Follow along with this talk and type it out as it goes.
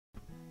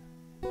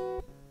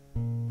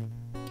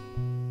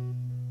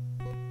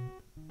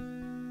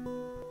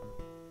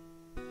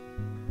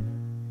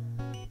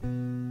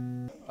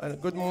And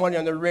good morning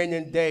on a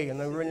rainy day, on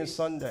a rainy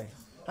Sunday.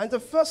 And the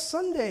first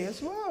Sunday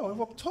as well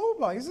of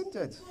October, isn't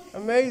it?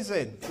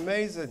 Amazing,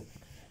 amazing.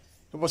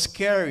 It was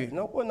scary.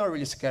 No, well, not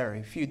really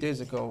scary. A few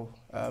days ago,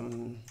 I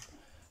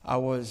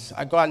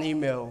got an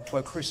email for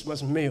a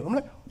Christmas meal. I'm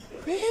like,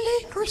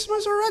 really?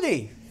 Christmas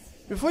already?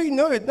 Before you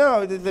know it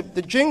now,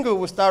 the jingle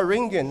will start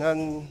ringing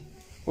and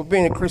we'll be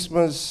in a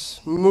Christmas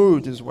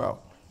mood as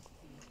well.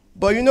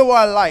 But you know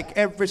what I like?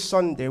 Every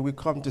Sunday we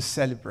come to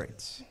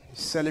celebrate.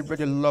 Celebrate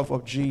the love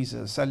of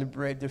Jesus.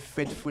 Celebrate the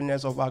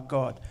faithfulness of our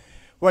God.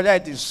 Whether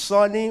it is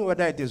sunny,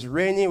 whether it is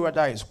rainy,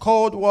 whether it's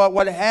cold,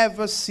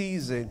 whatever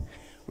season,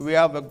 we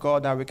have a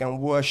God that we can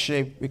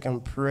worship, we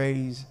can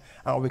praise,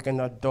 and we can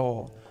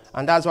adore.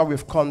 And that's why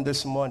we've come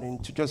this morning,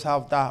 to just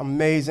have that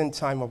amazing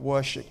time of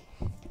worship.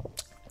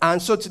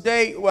 And so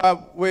today,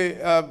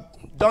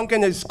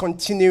 Duncan is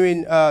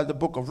continuing the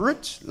book of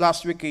Ruth.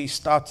 Last week he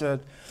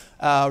started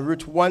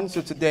Ruth 1,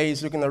 so today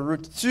he's looking at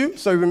Ruth 2.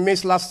 So if you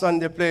missed last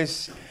Sunday,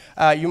 please,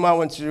 you might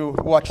want to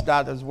watch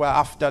that as well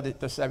after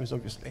the service,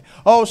 obviously.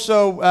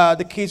 Also,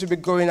 the kids will be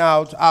going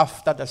out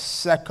after the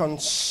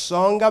second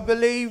song, I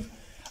believe.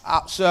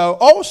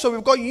 Also,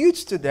 we've got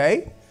youth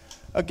today.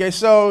 Okay,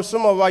 so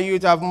some of our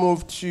youth have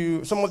moved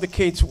to, some of the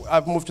kids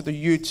have moved to the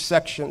youth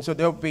section. So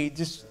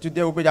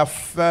today will be their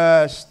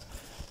first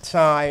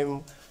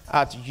time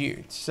at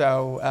youth.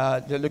 So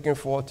they're looking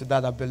forward to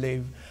that, I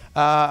believe.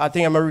 I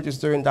think Amarit is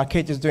doing that.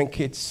 Kate is doing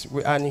kids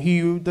and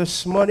Hugh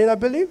this morning, I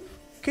believe.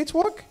 Kids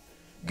work?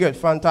 Good,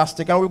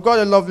 fantastic. And we've got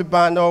a lovely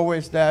band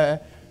always there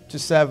to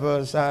serve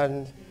us.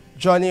 And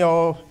Johnny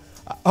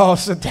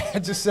also there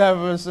to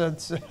serve us and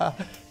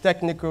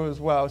technical as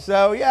well.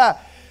 So, yeah.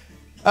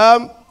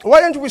 Why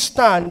don't we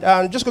stand?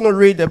 I'm just going to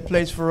read a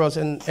place for us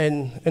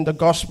in the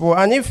gospel.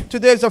 And if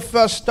today is the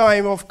first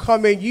time of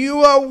coming, you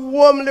are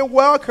warmly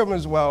welcome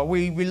as well.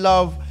 We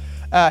love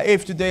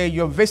if today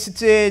you're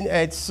visiting.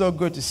 It's so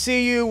good to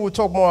see you. We'll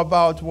talk more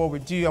about what we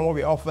do and what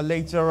we offer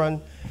later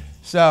on.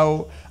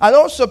 So, and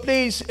also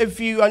please, if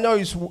you, I know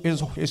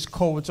it's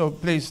cold, so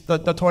please, the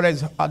toilet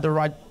is at the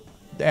right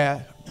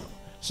there.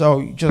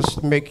 So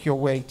just make your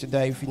way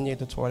today if you need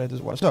the toilet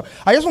as well. So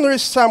I just want to read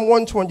Psalm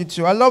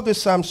 122. I love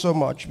this psalm so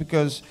much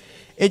because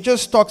it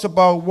just talks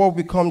about what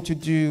we come to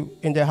do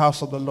in the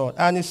house of the Lord.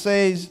 And it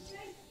says,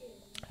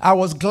 I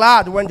was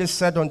glad when they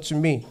said unto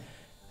me,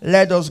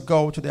 let us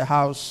go to the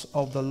house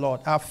of the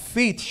Lord. Our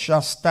feet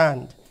shall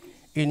stand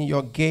in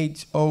your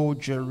gates, O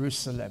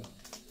Jerusalem.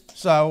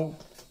 So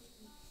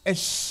it's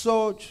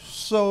so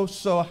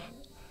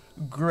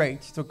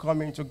great to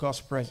come into God's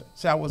presence.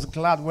 So I was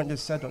glad when they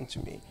said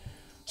unto me.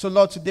 So,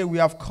 Lord, today we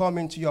have come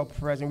into your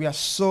presence. We are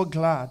so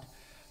glad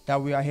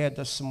that we are here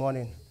this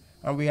morning.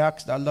 And we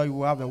ask that, Lord, you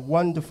will have a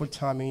wonderful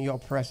time in your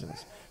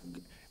presence.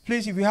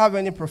 Please, if you have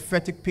any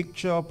prophetic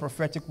picture,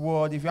 prophetic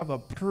word, if you have a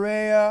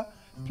prayer,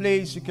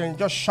 please, you can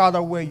just shout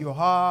out where you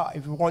are.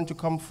 If you want to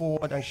come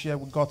forward and share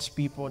with God's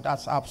people,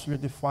 that's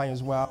absolutely fine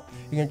as well.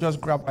 You can just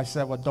grab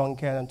myself or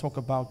Duncan and talk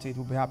about it.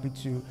 We'll be happy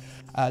to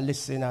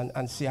listen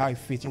and see how it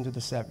fits into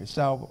the service.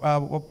 So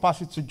we'll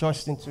pass it to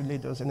Justin to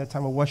lead us in the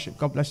time of worship.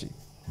 God bless you.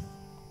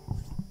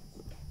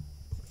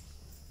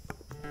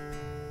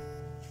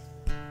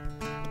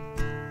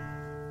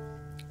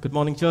 Good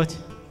morning, church.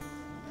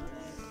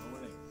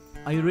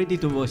 Are you ready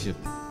to worship?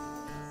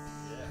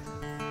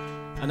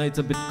 I know it's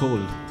a bit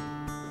cold.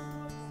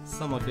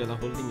 Some of you are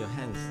holding your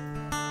hands.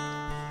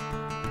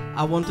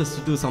 I want us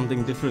to do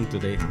something different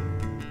today.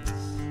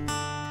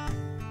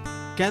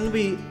 Can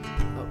we,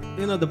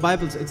 the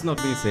Bible, it's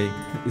not me saying,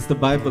 it's the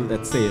Bible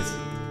that says,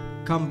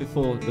 come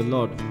before the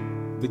Lord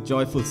with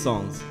joyful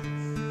songs,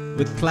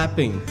 with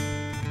clapping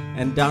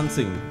and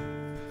dancing.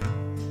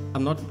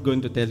 I'm not going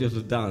to tell you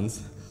to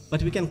dance,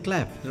 but we can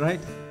clap,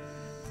 right?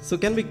 So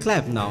can we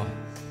clap now,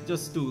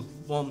 just to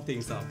warm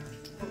things up?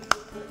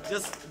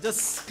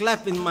 Just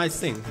clap in my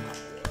sing.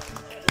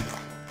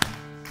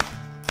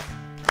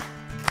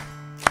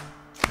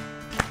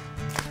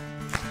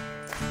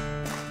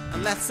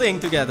 And let's sing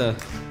together.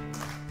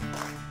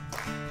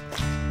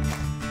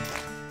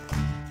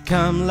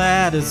 Come,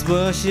 let us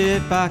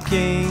worship our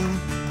King.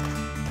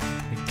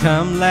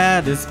 Come,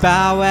 let us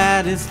bow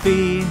at his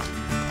feet.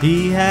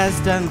 He has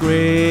done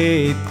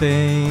great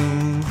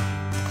things.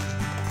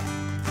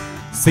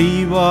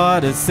 See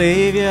what a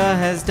Savior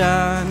has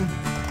done.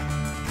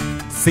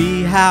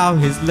 See how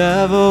his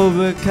love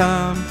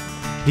overcome.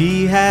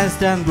 He has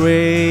done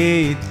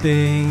great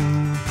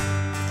things.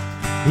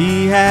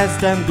 He has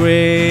done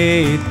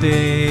great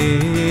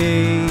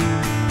things.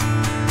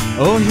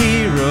 O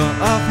hero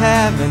of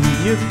heaven,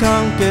 you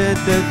conquered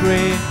the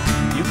grave.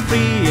 You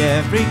free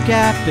every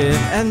captive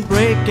and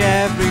break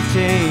every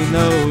chain,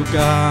 oh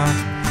God.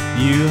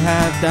 You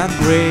have done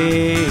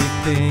great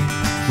things.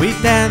 We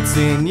dance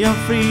in your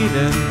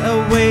freedom,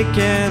 awake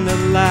and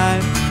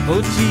alive.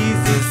 Oh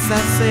Jesus,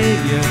 our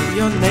Savior,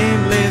 your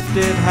name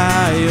lifted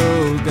high,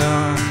 oh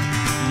God.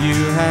 You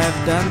have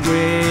done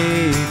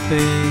great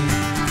things.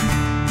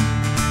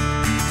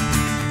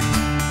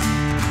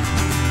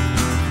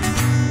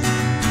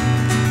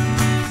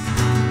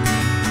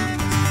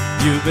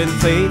 You've been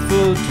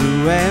faithful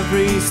through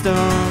every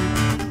storm.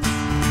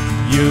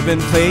 You've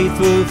been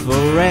faithful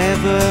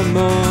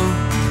forevermore.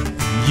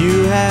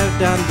 You have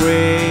done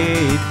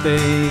great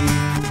things,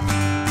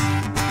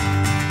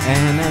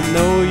 and I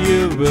know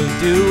you will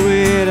do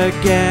it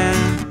again.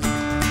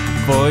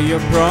 For your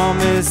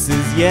promise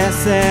is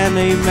yes and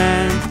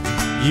amen.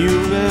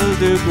 You will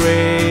do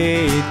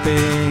great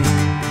things.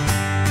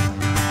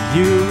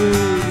 You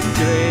will do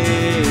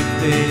great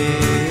things.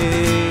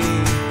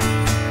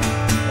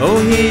 Oh,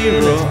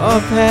 hero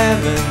of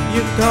heaven,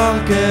 you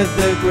conquered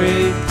the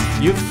grave.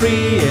 You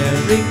free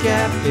every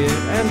captive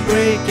and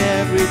break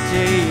every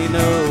chain,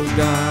 oh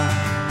God.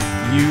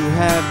 You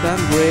have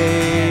done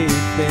great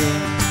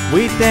things.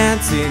 We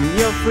dance in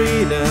your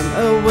freedom,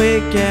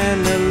 awake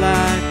and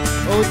alive.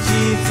 Oh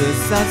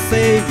Jesus, our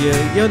Savior,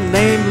 your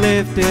name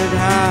lifted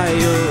high,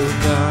 oh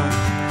God.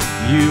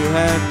 You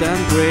have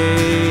done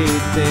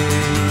great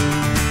things.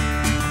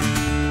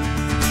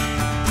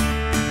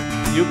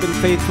 You've been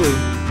faithful.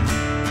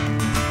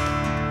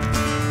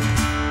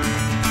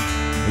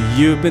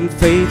 You've been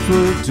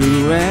faithful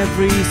to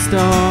every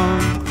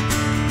storm.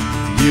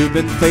 You've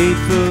been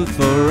faithful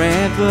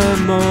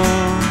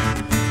forevermore.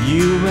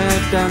 You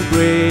have done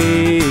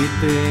great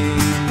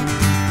things,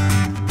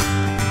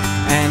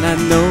 and I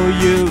know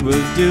you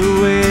will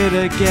do it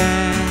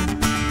again.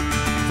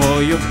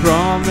 For your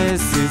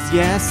promise is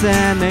yes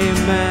and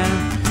amen.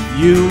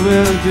 You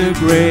will do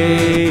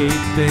great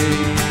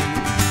things.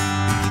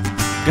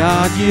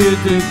 God, you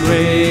do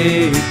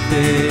great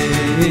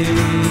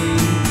things.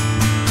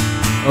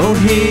 Oh,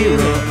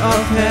 hero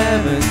of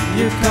heaven,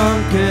 you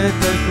conquered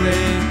the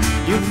grave.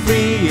 You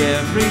free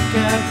every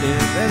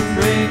captive and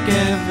break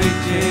every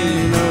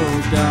chain,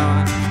 oh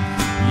God.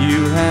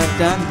 You have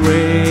done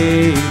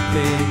great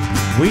things.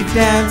 We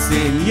dance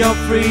in your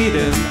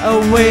freedom,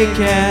 awake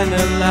and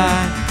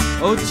alive.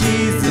 Oh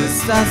Jesus,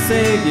 our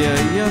Savior,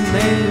 your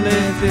name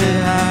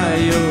lifted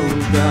high, oh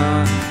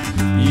God.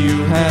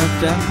 You have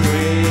done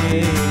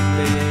great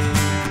things.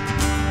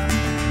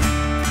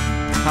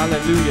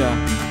 Hallelujah.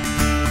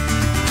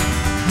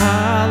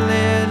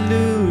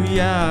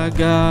 Hallelujah,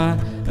 God,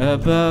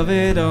 above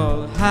it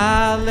all.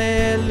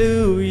 Hallelujah,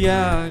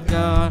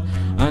 God,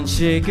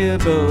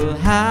 unshakable.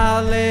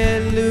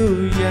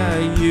 Hallelujah,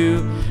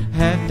 you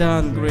have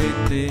done great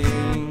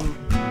things.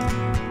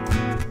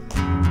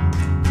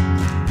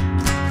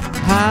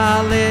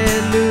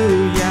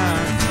 Hallelujah,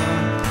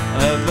 God,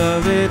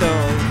 above it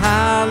all.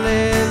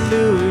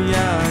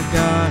 Hallelujah,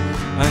 God,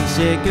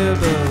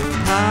 unshakable.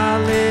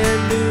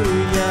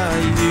 Hallelujah,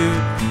 you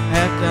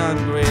have done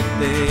great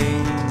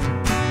things.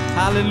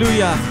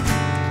 Hallelujah.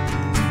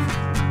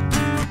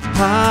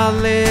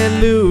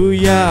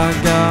 Hallelujah,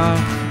 God,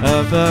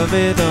 above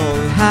it all.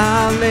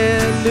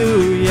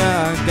 Hallelujah,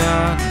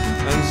 God,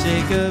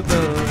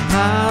 unshakable.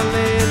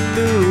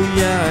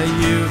 Hallelujah,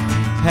 you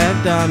have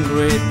done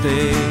great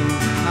things.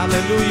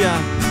 Hallelujah.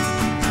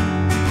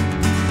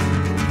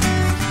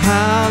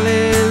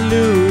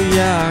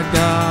 Hallelujah,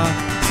 God,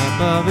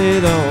 above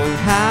it all.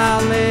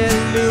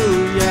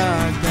 Hallelujah,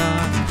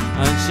 God,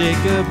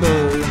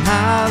 unshakable.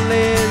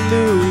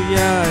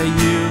 Hallelujah,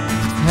 you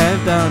have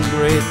done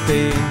great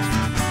things.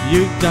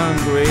 You've done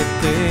great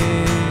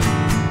things.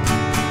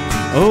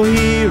 Oh,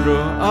 hero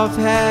of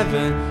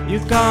heaven, you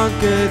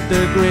conquered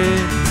the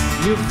grave.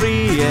 You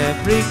free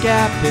every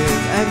captive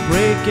and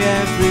break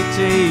every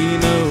chain,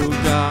 oh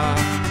God.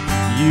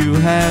 You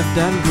have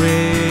done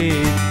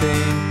great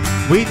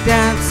things. We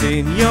dance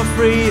in your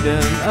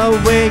freedom,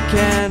 awake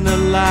and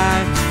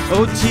alive.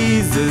 Oh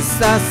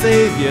Jesus, our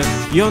Savior,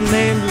 your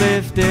name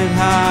lifted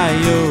high,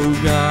 oh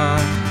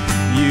God.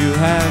 You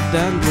have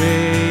done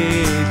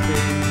great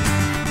things.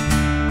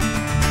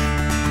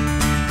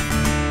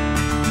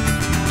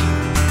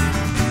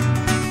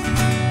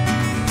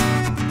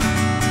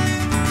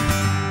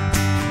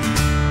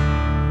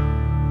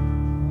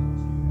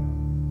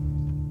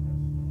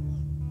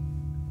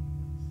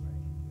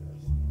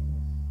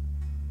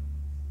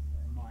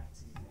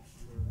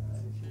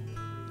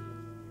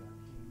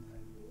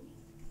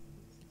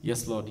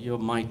 Yes, Lord, you're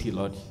mighty,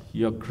 Lord.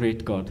 You're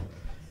great, God.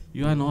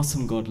 You are an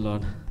awesome God,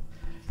 Lord.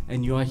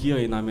 And you are here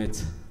in our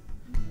midst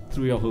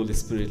through your Holy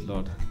Spirit,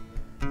 Lord.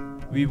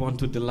 We want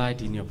to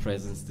delight in your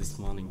presence this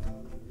morning.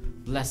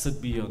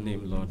 Blessed be your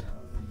name, Lord.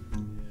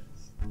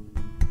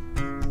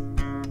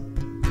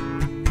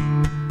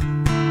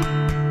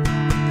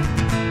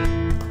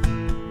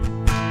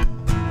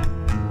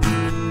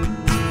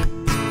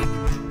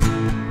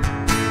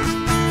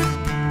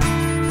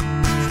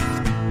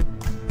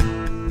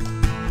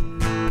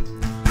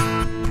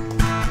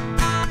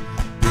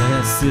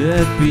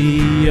 Blessed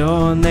be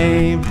your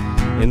name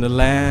in the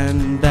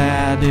land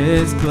that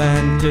is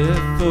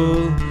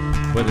plentiful,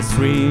 where the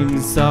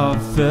streams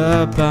of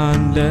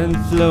abundant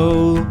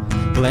flow.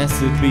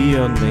 Blessed be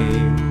your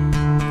name.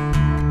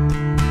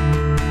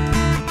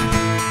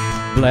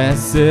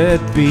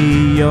 Blessed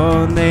be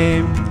your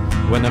name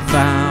when I'm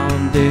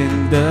found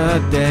in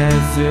the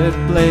desert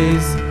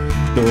place,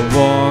 to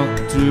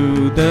walk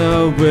through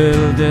the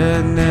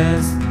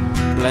wilderness.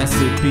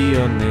 Blessed be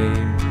your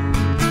name.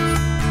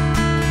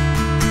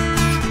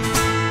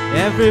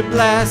 Every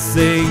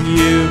blessing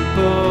you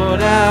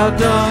poured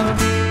out on,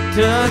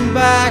 turn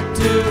back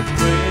to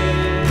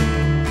prayer.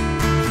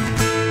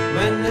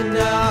 When the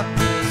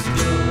darkness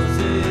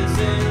closes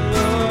in,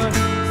 Lord,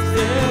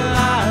 still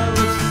I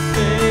will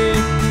say,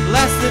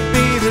 blessed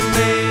be the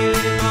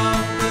name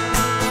of the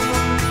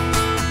Lord.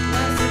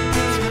 Blessed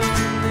be your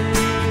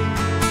name.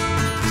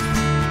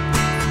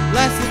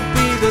 Blessed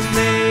be the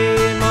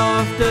name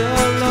of the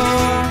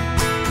Lord.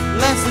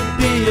 Blessed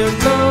be your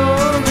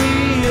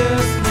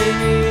glorious name.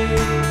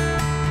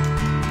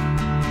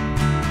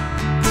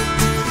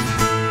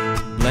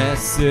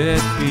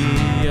 Blessed be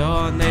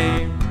your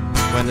name.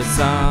 When the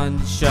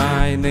sun's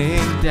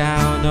shining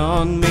down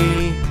on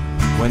me,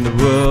 when the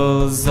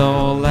world's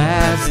all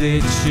as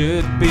it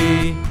should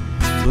be,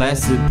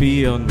 blessed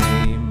be your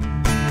name.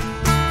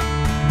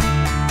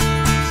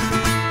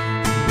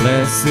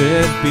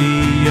 Blessed be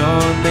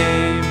your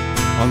name.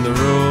 On the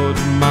road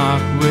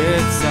marked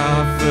with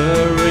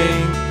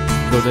suffering,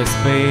 though there's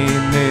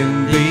pain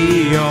in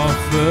the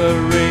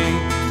offering,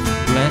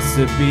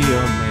 blessed be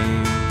your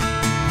name.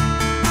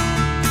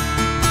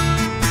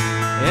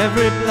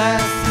 Every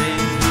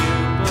blessing you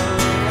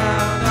pour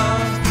out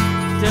on,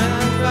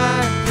 turn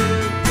back to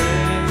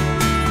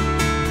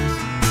praise.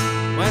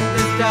 When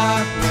the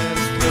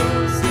darkness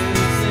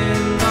closes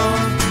in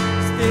on,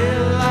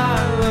 still I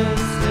will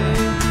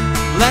sing,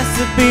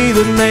 blessed be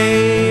the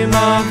name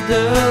of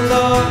the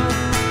Lord.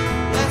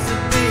 Blessed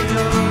be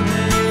your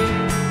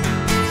name.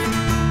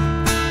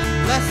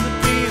 Blessed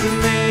be the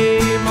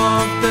name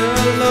of the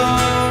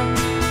Lord.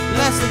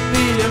 Blessed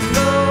be your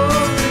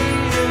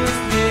glorious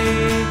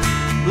name.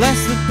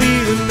 Blessed be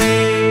the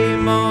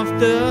name of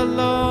the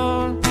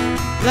Lord.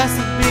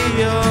 Blessed be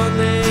your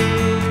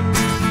name.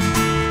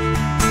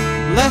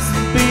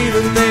 Blessed be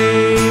the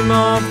name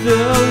of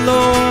the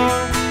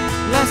Lord.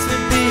 Blessed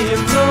be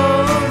your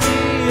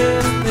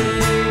glorious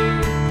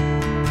name.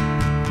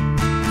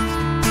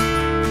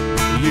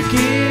 You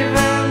give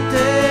and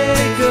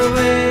take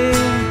away.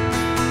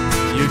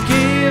 You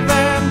give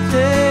and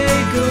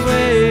take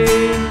away.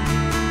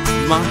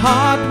 My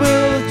heart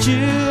will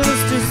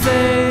choose to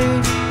say,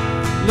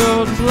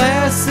 Lord,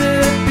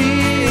 blessed be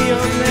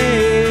your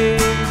name.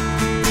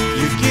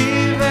 You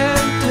give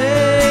and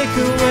take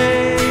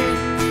away.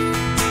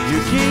 You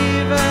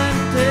give and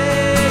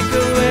take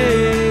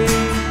away.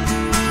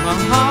 My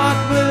heart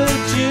will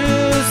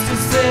choose to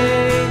say,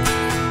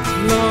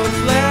 Lord,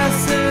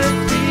 blessed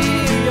be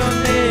your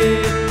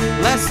name.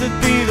 Blessed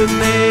be the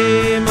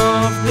name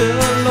of the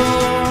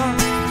Lord.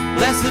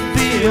 Blessed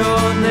be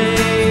your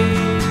name.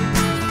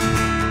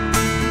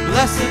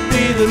 Blessed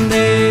be the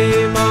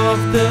name of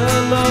the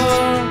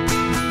Lord.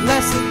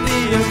 Blessed be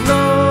your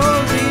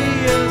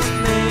glorious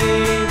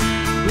name.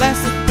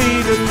 Blessed be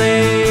the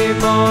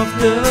name of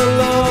the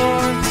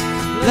Lord.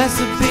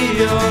 Blessed be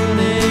your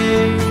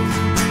name.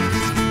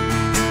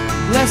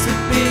 Blessed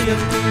be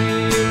your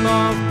name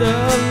of the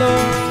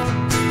Lord.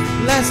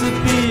 Blessed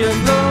be your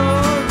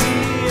glorious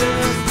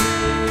name.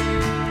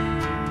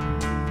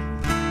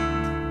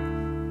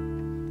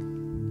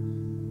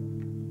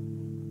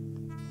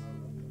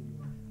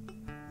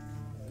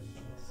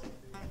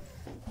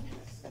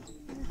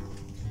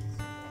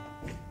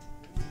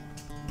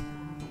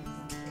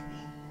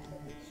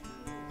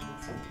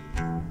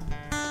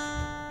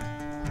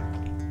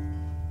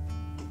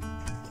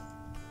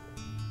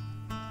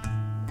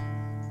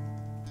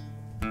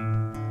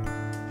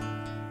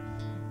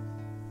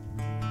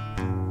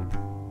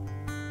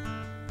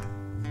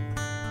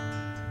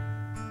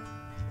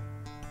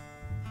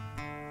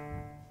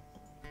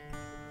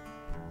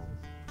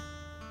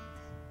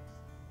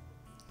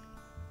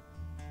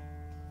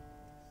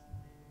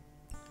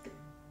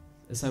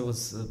 As I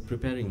was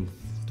preparing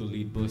to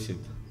lead worship,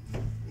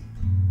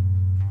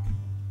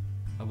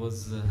 I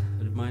was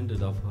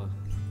reminded of a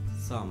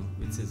psalm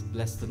which says,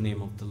 "Bless the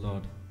name of the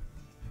Lord."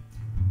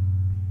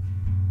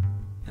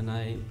 And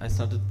I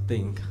started to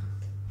think,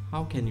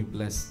 how can you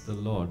bless the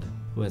Lord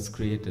who has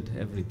created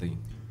everything?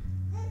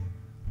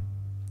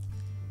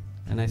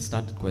 And I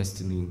started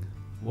questioning,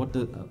 what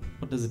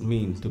does it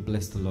mean to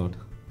bless the Lord?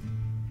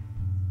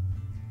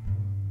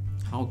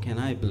 How can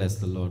I bless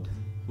the Lord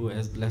who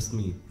has blessed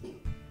me?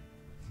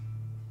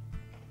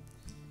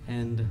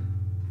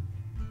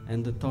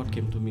 And the thought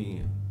came to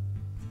me,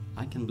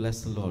 I can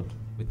bless the Lord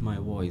with my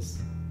voice,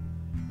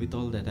 with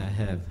all that I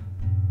have.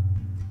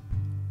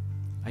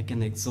 I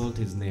can exalt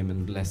His name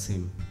and bless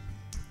Him.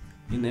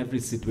 In every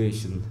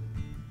situation,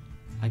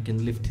 I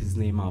can lift His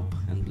name up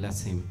and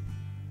bless Him.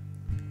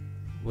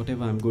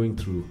 Whatever I'm going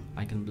through,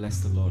 I can bless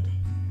the Lord.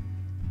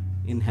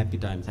 In happy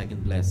times, I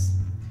can bless.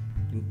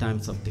 In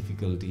times of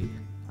difficulty,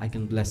 I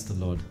can bless the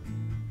Lord.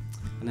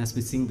 And as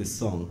we sing this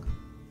song,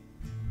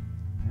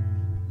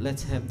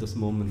 let's have those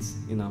moments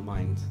in our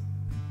mind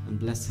and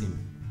bless Him.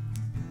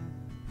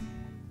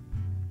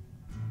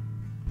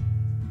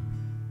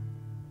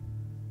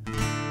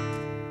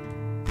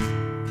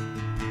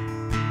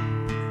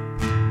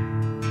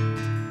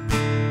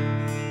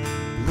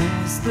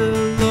 Bless the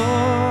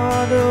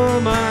Lord,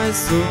 oh my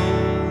soul,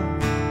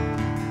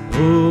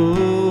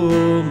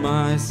 oh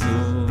my my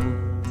soul,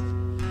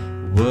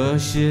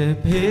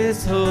 worship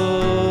his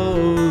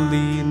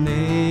holy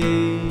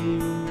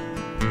name.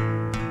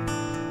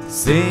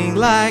 Sing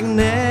like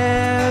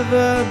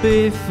never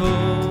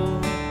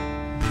before,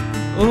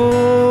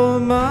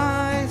 oh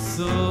my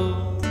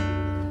soul,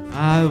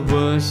 I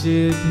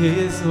worship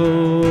his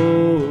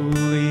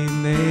holy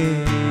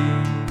name.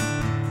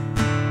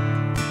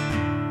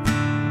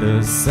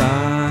 The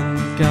sun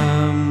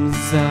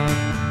comes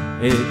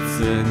up, it's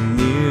a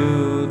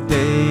new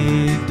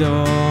day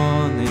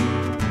dawning.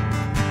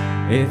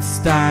 It's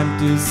time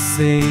to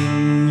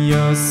sing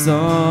your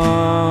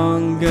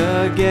song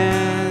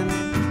again.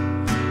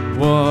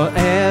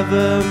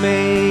 Whatever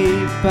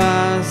may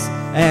pass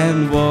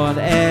and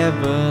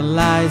whatever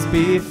lies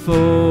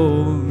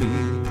before me,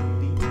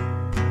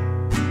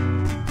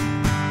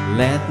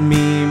 let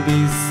me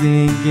be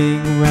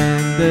singing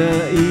when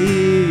the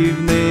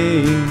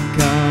evening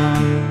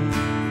comes.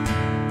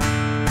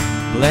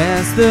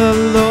 Bless the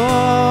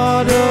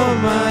Lord, oh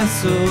my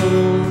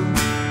soul,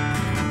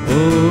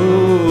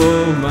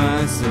 oh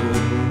my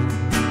soul,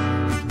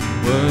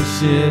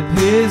 worship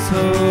his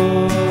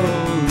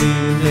holy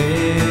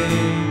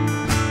name.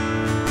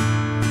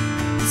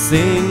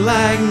 Sing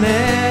like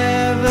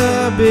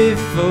never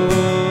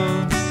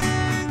before,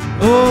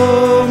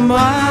 oh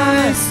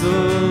my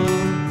soul,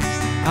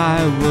 I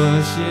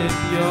worship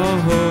your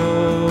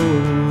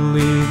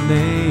holy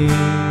name.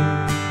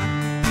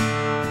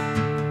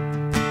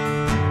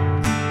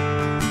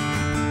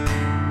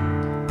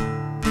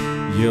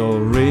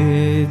 You're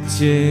rich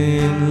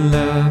in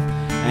love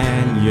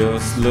and you're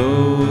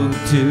slow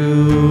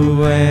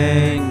to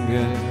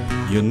anger.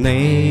 Your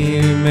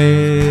name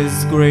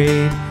is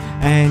great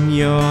and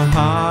your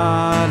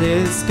heart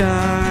is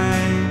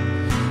kind.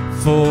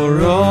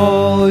 For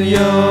all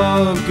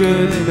your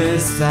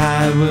goodness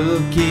I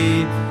will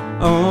keep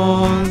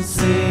on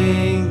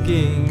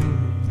singing.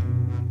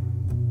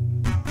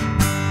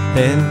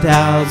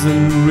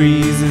 10,000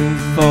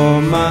 reasons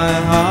for my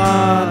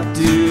heart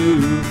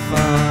to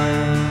find.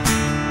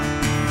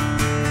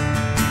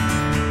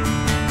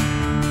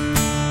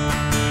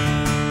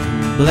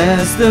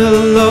 Bless the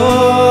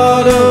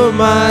Lord, oh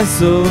my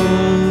soul,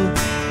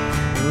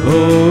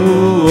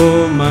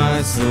 oh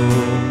my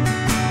soul,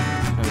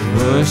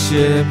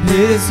 worship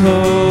his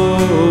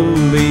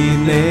holy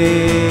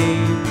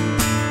name.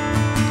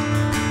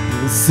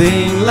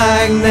 Sing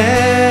like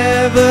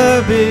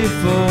never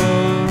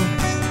before,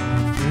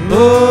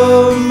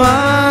 oh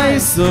my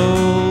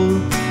soul,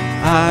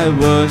 I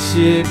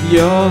worship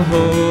your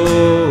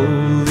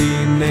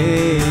holy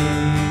name.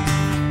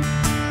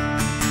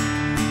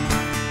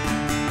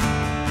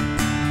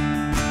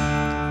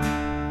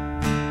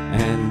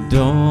 And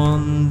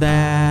on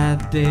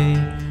that day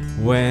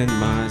when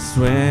my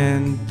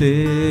strength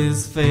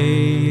is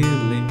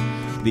failing,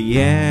 the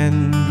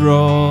end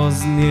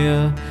draws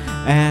near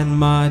and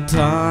my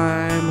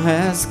time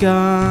has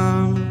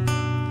come,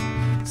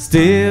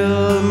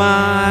 still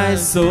my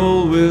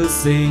soul will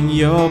sing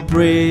your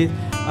praise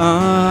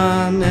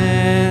unending.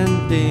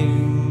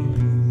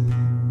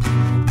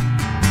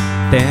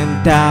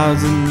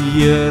 10,000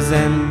 years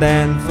and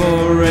then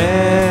forevermore.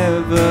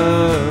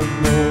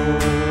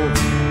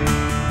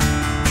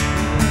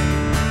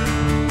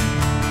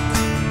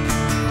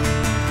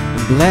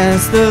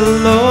 Bless the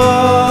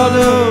Lord,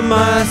 oh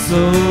my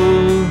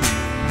soul,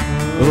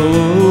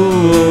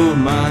 oh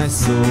my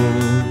soul,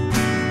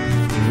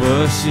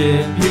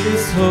 worship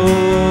his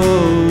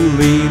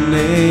holy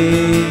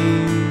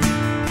name.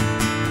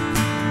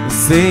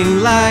 Sing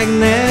like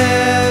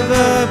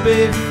never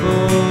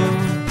before,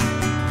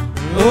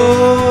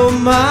 oh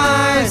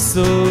my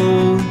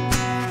soul,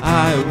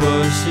 I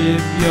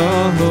worship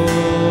your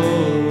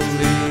holy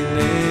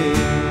name.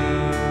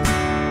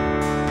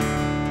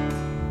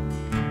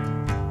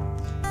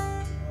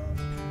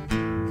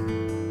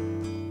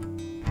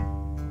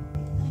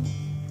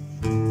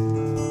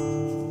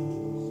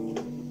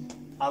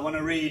 I want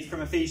to read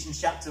from Ephesians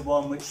chapter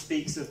 1, which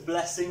speaks of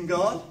blessing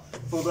God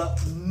for the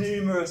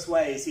numerous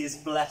ways he has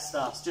blessed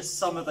us. Just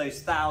some of those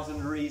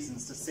 1,000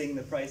 reasons to sing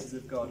the praises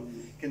of God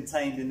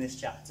contained in this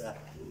chapter.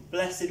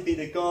 Blessed be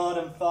the God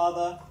and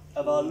Father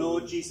of our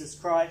Lord Jesus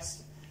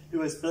Christ, who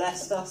has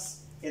blessed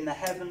us in the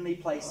heavenly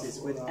places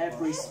with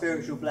every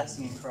spiritual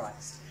blessing in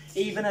Christ,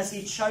 even as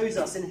he chose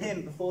us in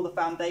him before the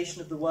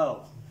foundation of the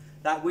world,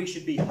 that we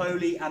should be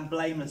holy and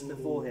blameless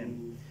before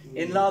him.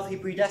 In love he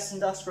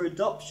predestined us for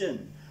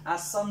adoption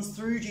as sons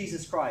through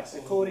Jesus Christ,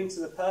 according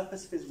to the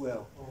purpose of his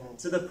will,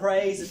 to the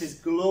praise of his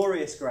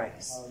glorious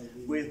grace,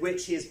 with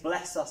which he has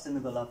blessed us in the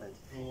beloved.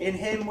 In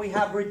him we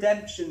have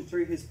redemption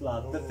through his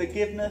blood, the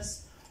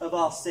forgiveness of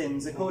our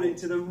sins, according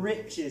to the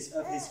riches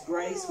of his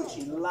grace which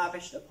he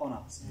lavished upon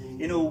us,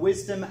 in all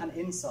wisdom and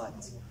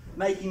insight,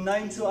 making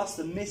known to us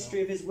the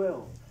mystery of his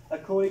will,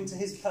 according to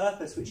his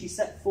purpose which he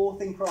set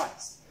forth in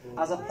Christ,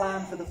 as a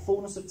plan for the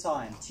fullness of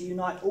time, to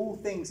unite all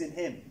things in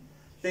him,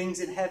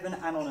 things in heaven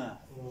and on earth.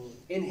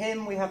 In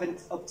him we have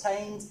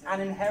obtained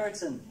an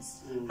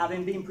inheritance,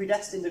 having been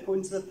predestined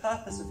according to the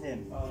purpose of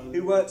him,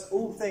 who works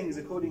all things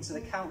according to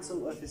the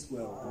counsel of his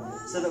will,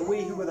 so that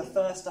we who were the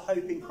first to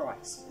hope in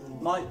Christ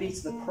might be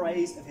to the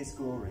praise of his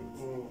glory.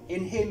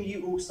 In him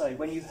you also,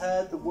 when you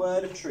heard the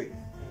word of truth,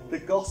 the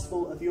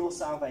gospel of your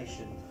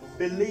salvation,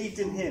 believed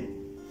in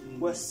him,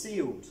 were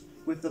sealed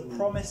with the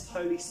promised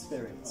Holy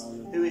Spirit,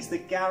 who is the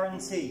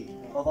guarantee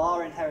of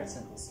our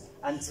inheritance,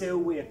 until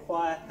we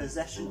acquire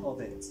possession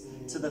of it,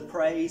 to the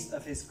praise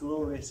of his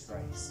glorious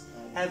grace.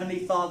 Heavenly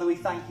Father, we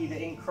thank you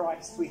that in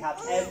Christ we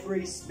have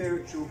every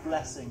spiritual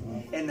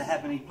blessing in the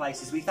heavenly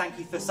places. We thank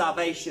you for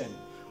salvation.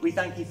 We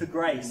thank you for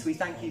grace. We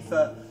thank you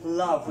for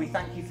love. We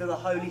thank you for the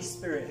Holy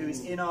Spirit who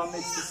is in our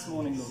midst this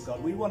morning, Lord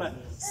God. We want to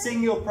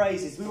sing your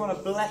praises. We want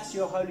to bless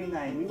your holy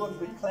name. We want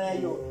to declare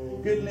your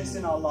goodness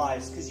in our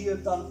lives, because you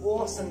have done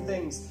awesome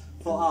things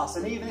for us.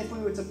 And even if we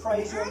were to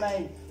praise your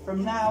name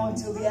from now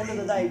until the end of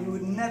the day, we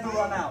would never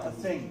run out of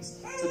things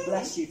to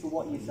bless you for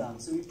what you've done.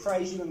 So we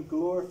praise you and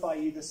glorify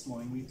you this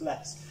morning. We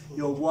bless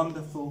your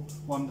wonderful,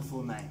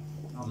 wonderful name.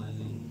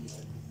 Amen.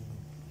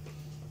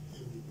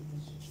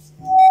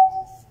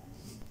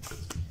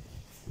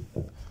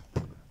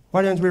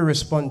 Why don't we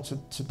respond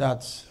to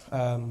that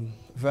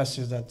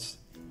verses that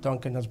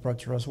Duncan has brought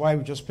to us? Why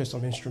we just play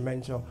some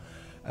instrumental?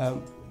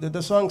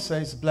 The song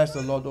says, "Bless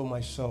the Lord, O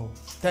my soul.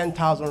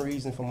 10,000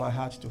 reasons for my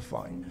heart to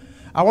find."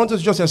 I want us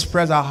to just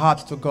express our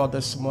heart to God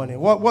this morning.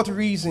 What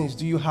reasons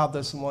do you have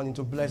this morning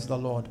to bless the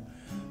Lord?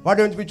 Why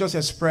don't we just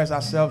express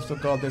ourselves to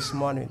God this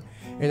morning?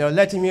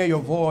 Let him hear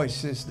your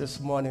voices this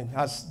morning.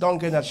 As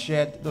Duncan has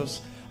shared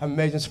those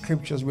amazing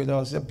scriptures with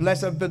us.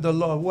 Blessed be the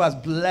Lord who has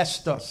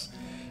blessed us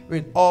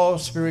with all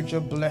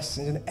spiritual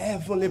blessings in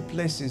heavenly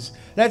places.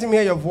 Let him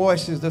hear your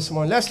voices this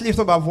morning. Let's lift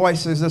up our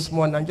voices this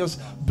morning and just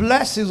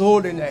bless his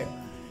holy name.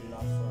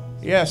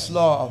 Yes,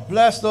 Lord.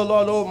 Bless the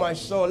Lord, oh my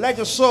soul. Let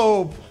your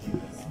soul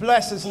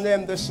bless his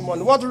name this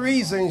morning. What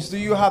reasons do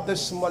you have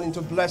this morning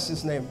to bless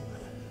his name?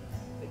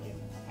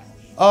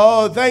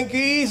 Oh, thank you.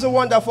 He's the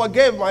one that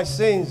forgave my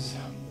sins.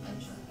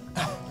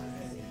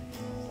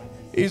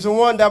 He's the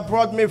one that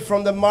brought me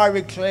from the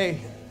miry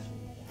clay.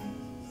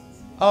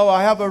 Oh,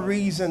 I have a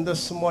reason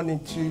this morning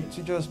to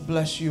just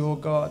bless you, oh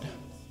God.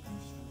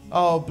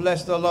 Oh,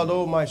 bless the Lord,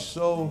 oh my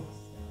soul.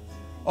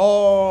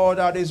 All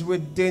that is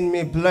within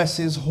me, bless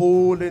his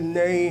holy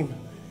name.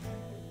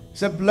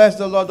 Say, bless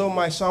the Lord, oh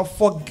my soul.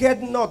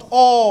 Forget not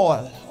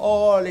all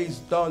he's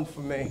done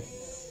for me.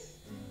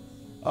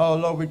 Oh,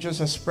 Lord, we just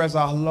express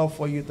our love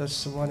for you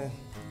this morning.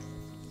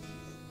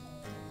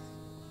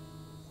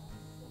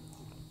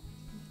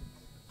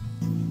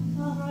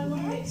 Father, I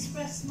want to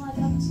express my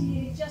love to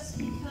you just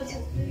because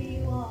of who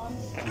you are.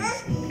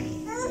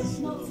 It's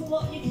not for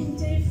what you can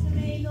do for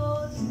me,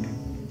 Lord,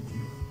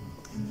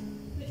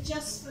 but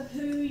just for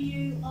who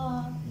you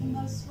are, the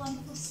most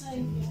wonderful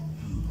Saviour.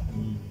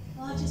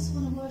 I just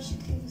want to worship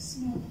you this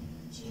morning,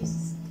 in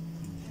Jesus' name.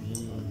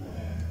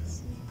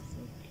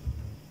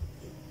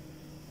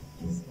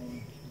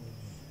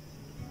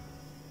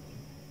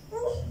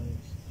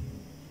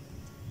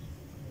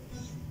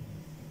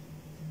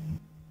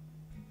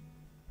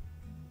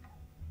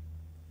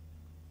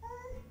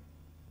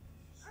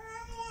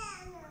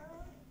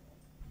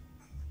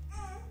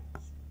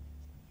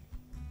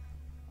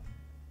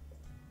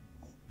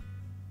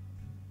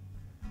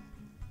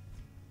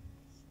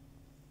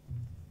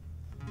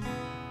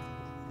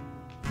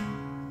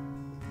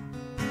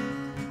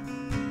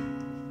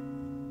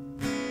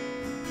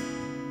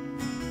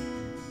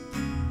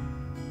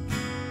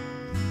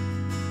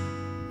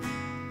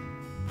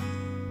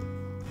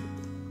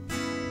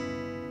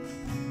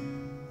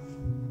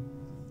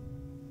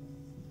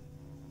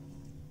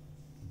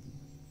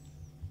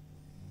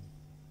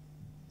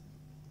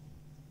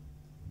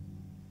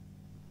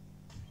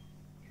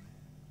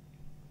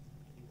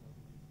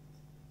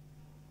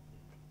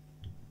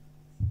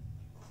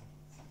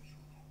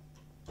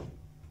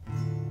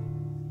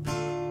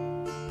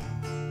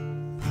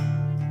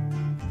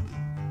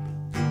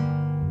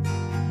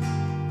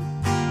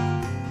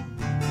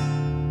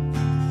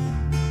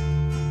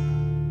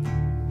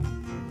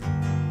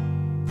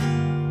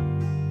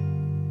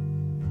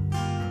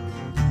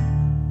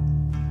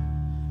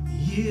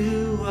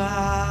 You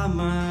are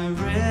my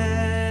refuge.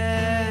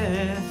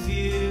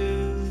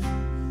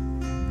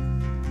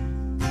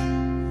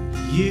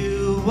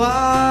 You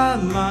are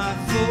my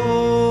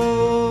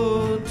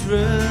fortress.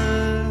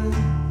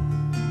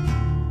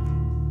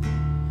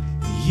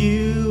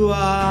 You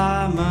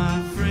are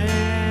my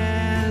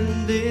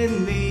friend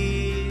in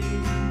need.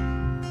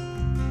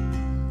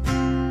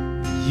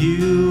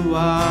 You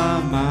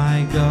are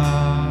my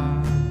God.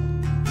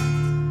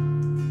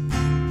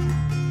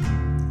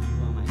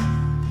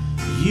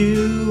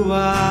 You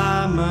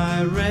are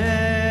my refuge.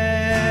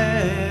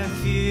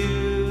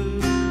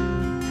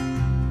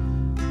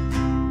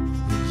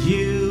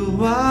 You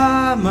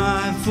are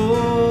my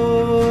fortress.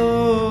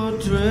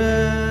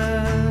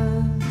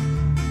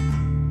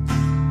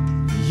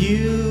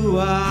 You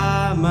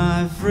are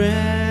my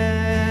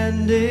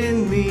friend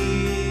in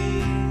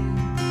need.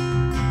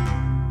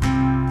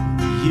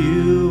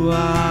 You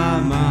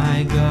are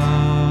my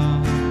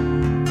God,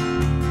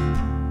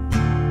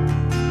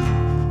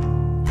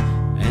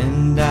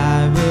 and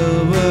I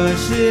will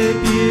worship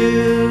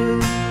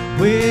you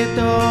with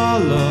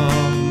all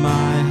of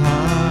my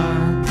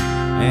heart,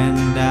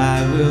 and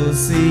I will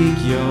seek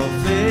your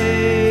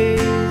face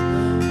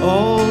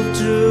all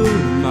through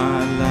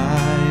my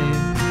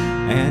life,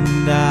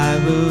 and I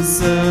will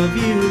serve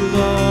you,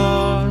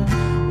 Lord,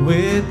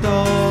 with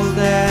all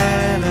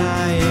that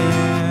I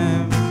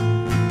am.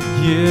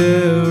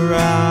 Here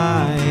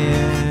I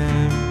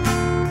am,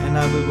 and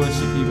I will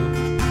worship you,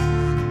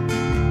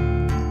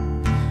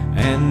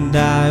 and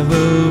I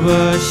will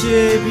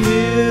worship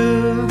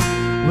you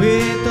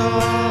with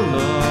all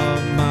of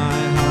my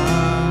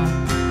heart,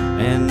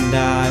 and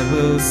I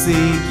will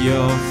seek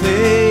your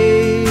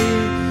face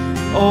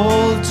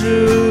all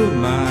through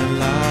my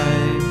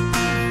life,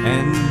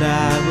 and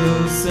I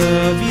will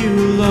serve you,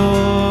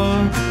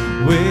 Lord,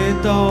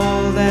 with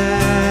all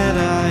that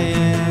I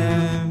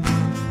am.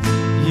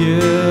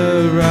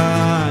 Here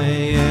I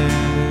am.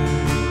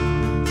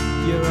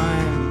 Here I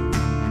am.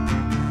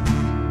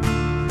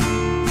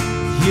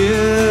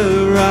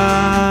 Here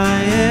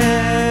I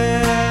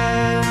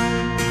am.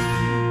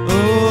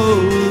 Oh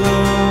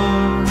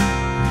Lord,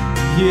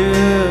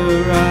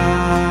 here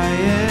I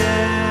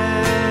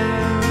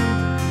am.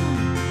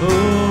 Oh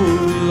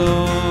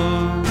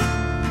Lord,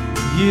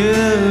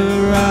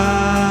 here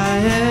I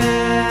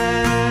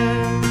am.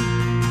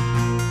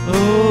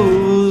 Oh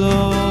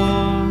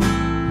Lord,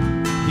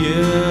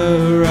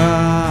 here I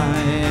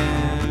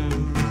am.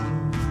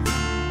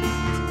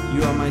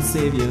 You are my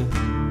Savior.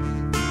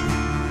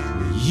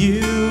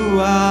 You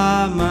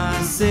are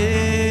my Savior.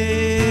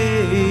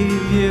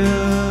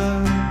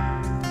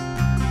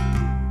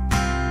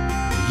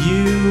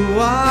 You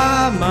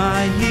are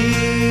my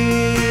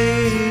healer.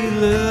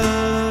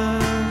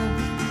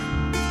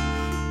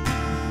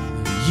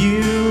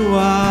 You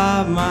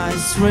are my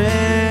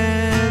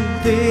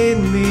strength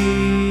in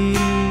me.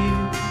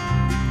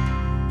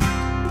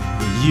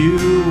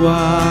 You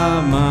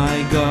are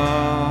my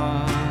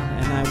God,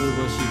 and I will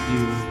worship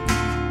you.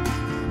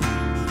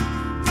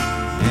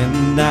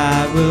 And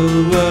I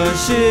will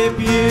worship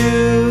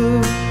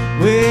you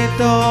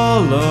with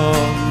all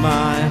of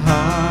my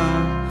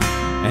heart,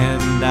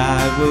 and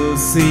I will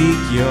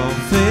seek your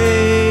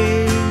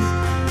face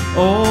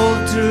all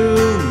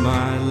through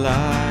my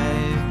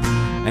life,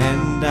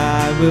 and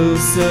I will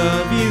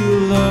serve you,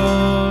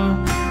 Lord,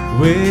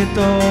 with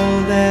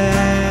all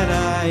that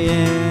I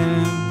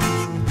am.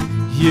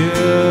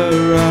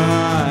 Here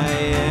I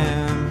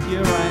am.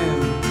 Here I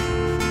am.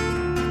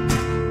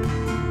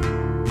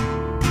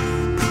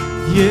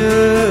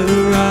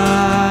 Here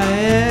I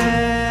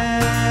am,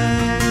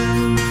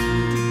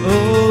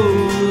 oh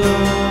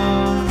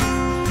Lord,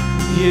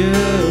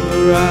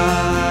 here I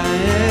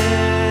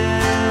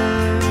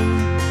am,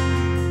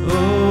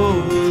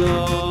 oh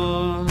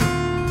Lord,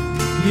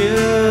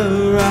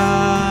 here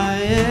I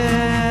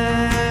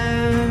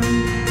am,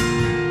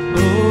 oh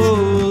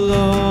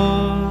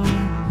Lord,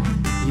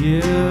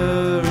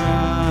 here I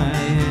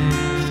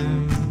am.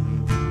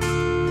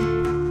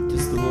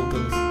 Just the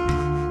vocals.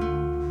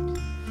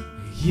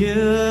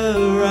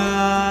 Here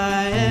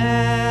I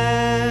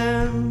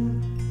am,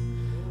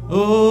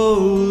 oh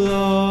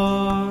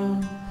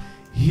Lord,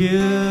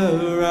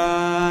 here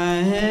I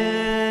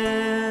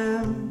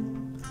am,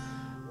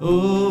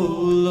 oh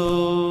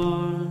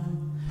Lord,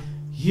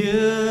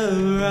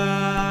 here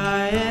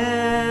I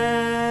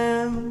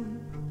am,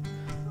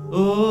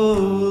 oh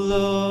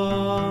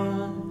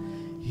Lord,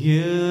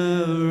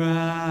 here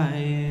I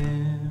am.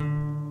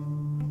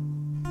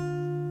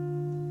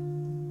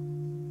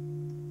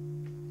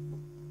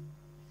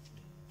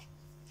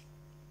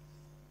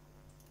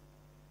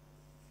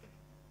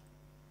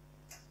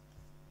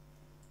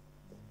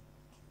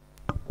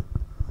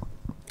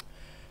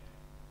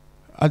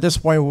 At this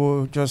point,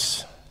 we'll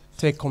just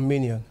take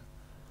communion.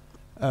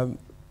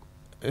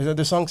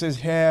 The song says,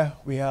 here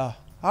we are.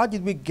 How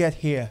did we get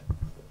here?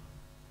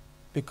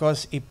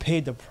 Because he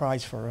paid the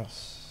price for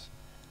us.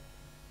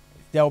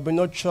 There will be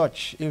no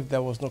church if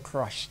there was no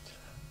Christ.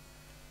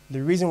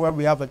 The reason why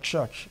we have a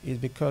church is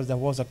because there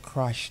was a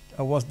Christ.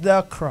 There was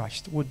the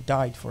Christ who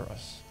died for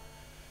us.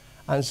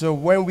 And so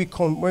when we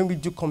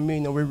do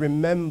communion, we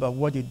remember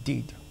what he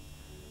did.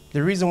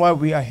 The reason why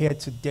we are here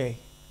today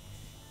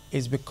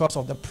is because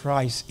of the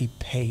price he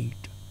paid.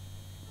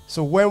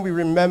 So when we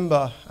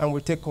remember and we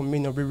take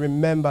communion, we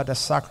remember the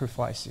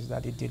sacrifices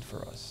that he did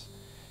for us.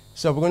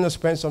 So we're going to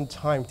spend some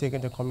time taking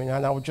the communion,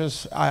 and I'll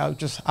just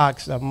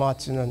ask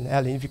Martin and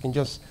Ellen if you can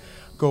just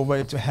go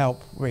over to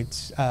help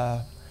with,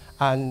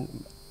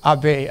 and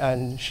Abe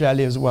and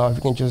Shirley as well, if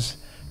you can just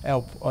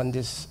help on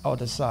this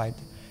other side.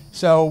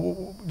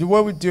 So the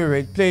way we do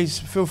it, please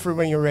feel free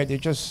when you're ready,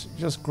 just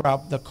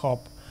grab the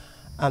cup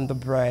and the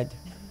bread,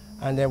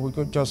 and then we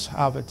could just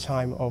have a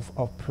time of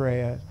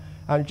prayer.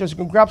 And just you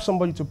can grab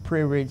somebody to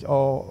pray with,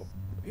 or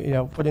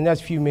for the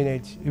next few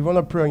minutes. If you want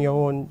to pray on your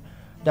own,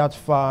 that's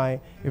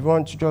fine. If you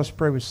want to just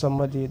pray with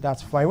somebody,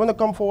 that's fine. You want to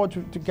come forward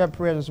to get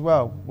prayer as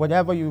well.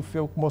 Whatever you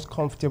feel most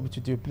comfortable to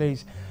do,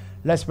 please.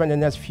 Let's spend the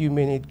next few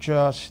minutes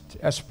just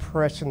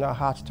expressing our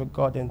hearts to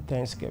God in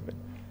thanksgiving.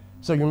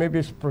 So you may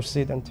be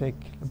proceed and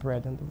take the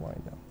bread and the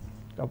wine now.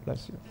 God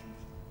bless you.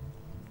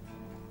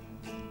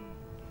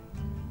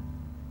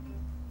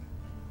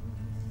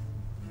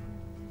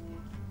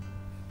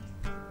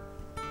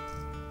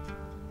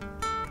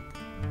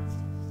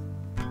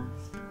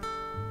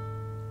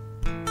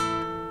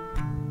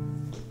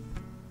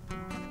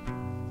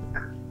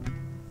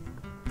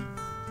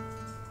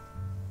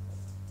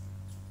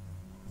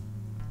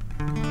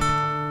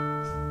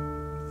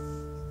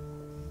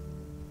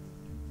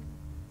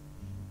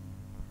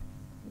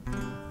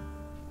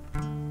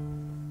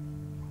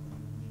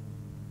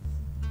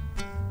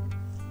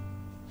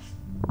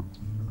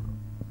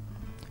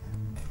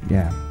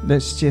 Yeah,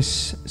 let's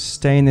just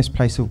stay in this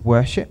place of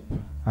worship.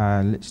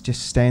 Let's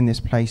just stay in this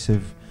place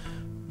of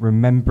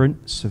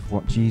remembrance of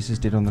what Jesus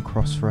did on the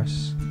cross for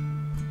us.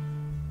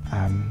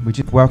 We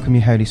just welcome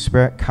you, Holy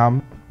Spirit.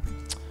 Come,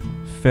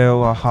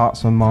 fill our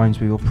hearts and minds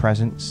with your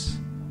presence.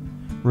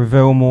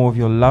 Reveal more of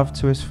your love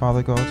to us,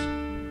 Father God.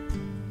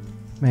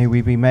 May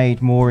we be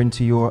made more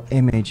into your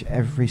image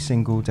every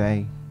single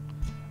day.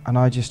 And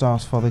I just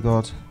ask, Father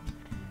God,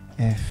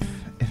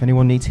 if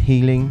anyone needs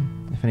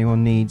healing, if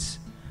anyone needs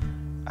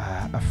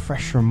a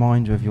fresh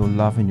reminder of your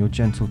love and your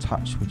gentle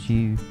touch, would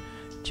you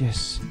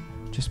just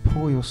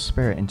pour your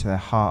spirit into their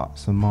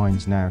hearts and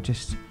minds now.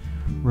 Just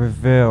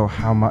reveal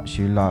how much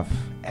you love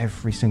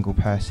every single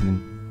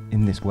person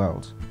in this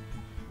world,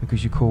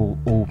 because you call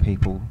all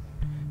people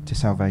to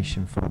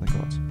salvation, Father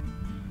God.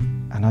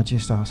 And I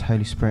just ask,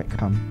 Holy Spirit,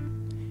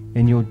 come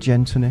in your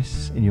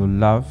gentleness, in your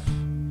love,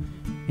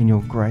 in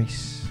your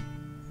grace.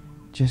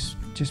 Just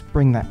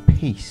bring that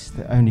peace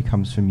that only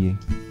comes from you.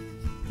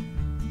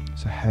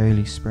 So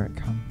Holy Spirit,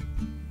 come.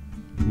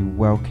 We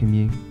welcome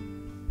you.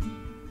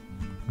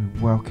 We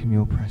welcome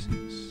your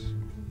presence.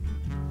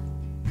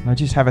 And I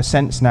just have a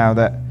sense now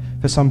that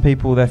for some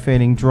people they're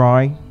feeling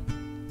dry,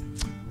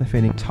 they're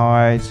feeling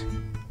tired,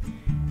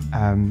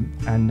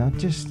 and I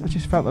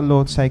just felt the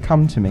Lord say,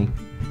 come to me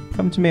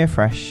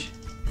afresh.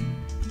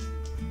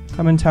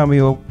 Come and tell me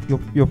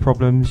your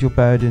problems, your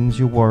burdens,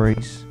 your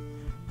worries.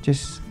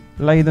 Just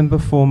lay them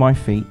before my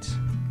feet.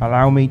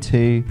 Allow me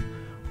to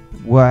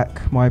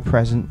work my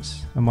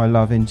presence and my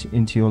love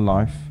into your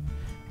life.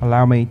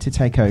 Allow me to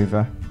take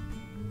over.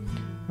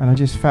 And I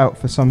just felt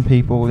for some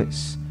people,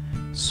 it's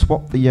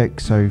swap the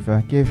yokes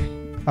over.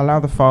 Allow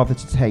the Father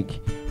to take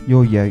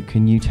your yoke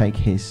and you take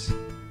his,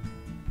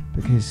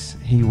 because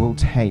he will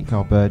take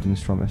our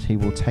burdens from us. He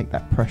will take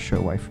that pressure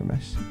away from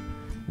us,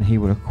 and he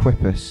will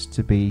equip us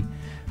to be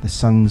the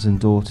sons and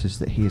daughters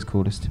that he has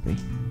called us to be.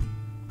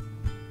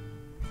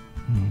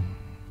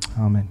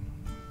 Amen.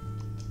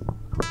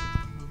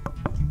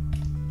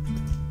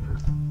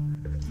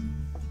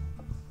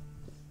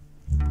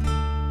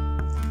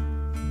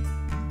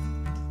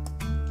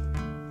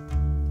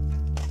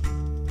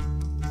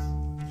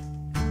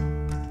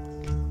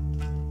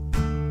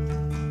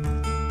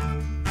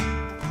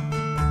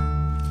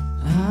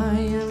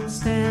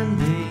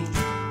 Standing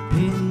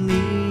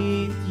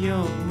beneath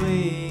your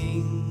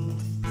wing,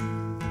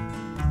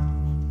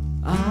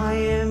 I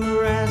am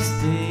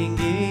resting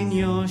in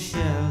your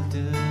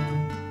shelter.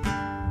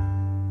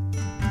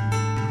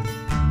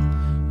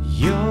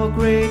 Your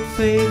great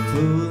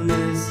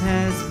faithfulness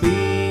has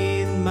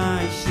been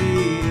my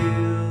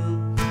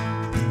shield,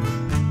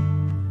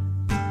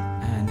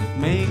 and it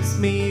makes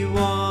me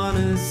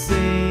wanna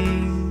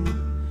sing,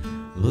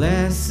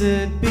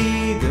 blessed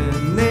be the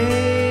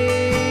name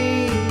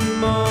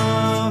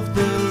of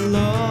the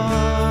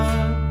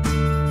Lord.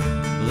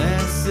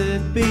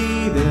 Blessed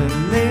be the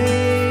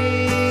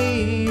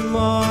name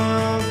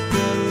of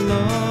the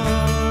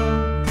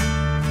Lord.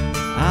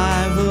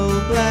 I will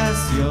bless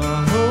your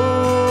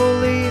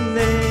holy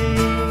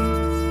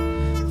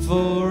name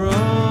for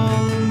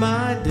all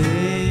my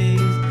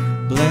days.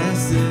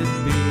 Blessed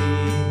be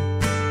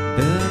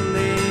the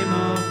name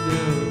of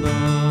the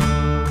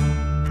Lord.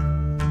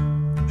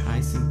 I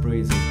sing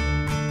praises.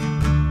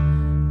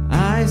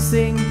 I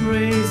sing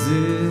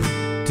praises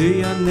to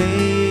your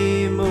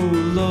name, O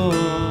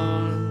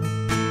Lord,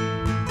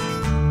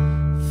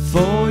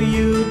 for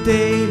you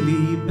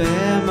daily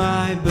bear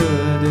my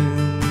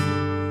burden.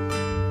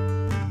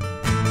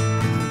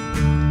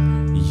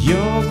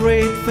 Your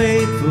great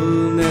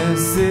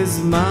faithfulness is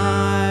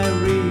my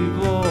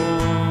reward,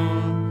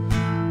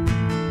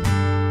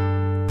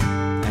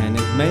 and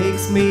it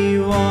makes me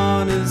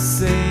wanna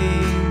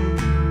sing,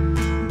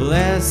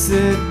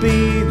 blessed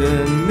be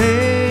the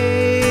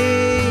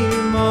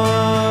name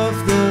of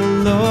the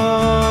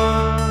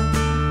Lord.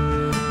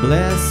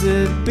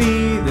 Blessed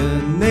be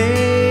the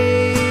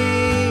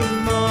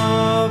name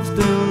of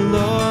the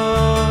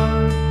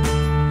Lord.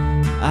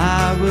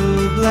 I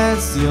will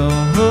bless your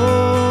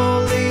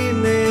holy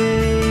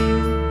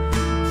name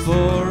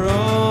for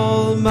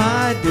all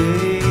my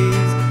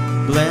days.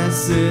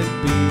 Blessed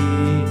be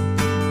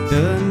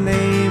the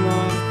name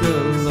of the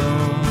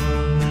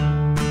Lord.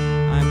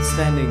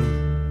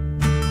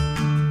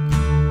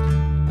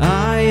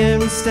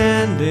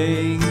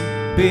 standing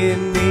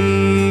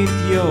beneath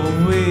your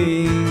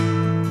wing.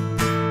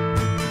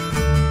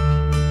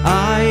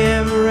 I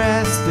am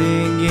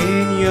resting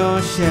in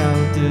your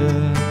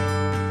shelter.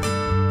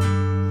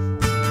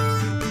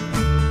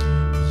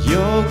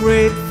 Your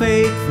great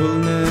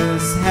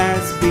faithfulness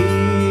has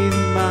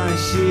been my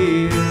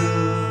shield,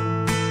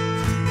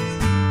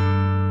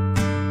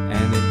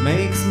 and it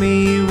makes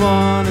me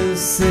want to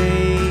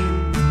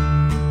sing,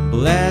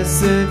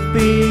 blessed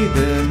be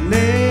the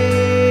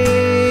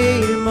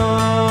name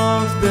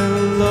of the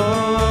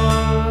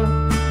Lord.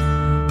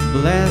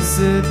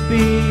 Blessed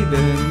be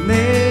the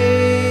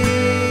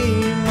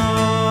name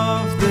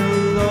of the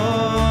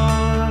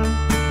Lord.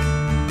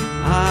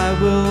 I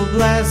will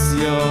bless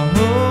your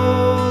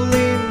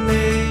holy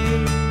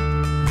name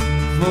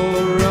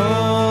for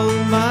all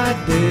my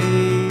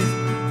days.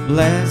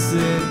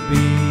 Blessed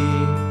be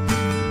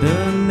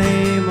the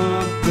name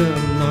of the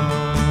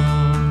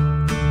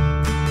Lord.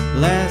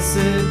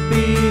 Blessed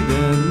be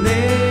the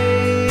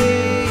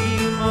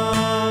name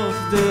of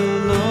the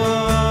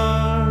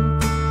Lord.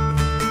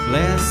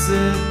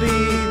 Blessed be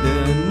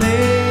the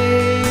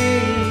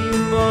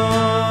name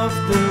of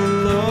the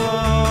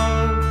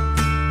Lord.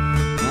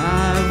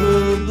 I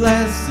will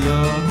bless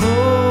your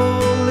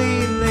holy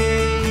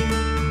name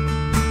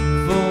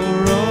for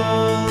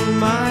all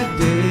my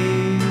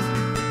days.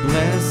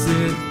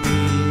 Blessed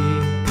be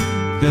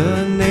the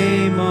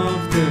name of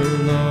the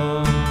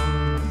Lord.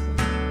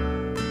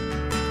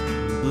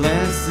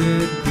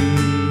 Blessed be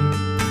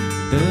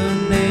the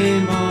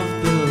name of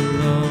the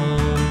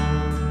Lord.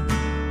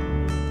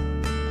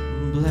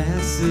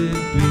 Blessed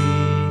be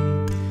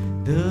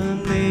the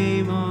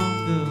name of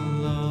the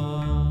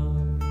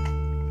Lord.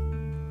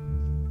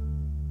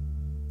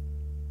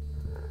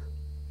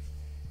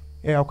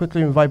 Yeah, I'll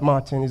quickly invite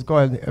Martin. He's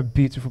got a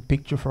beautiful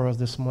picture for us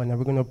this morning.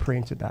 We're going to pray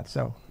into that.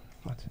 So,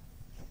 Martin.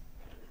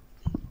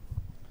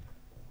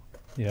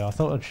 Yeah, I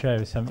thought I'd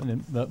share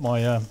something that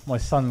my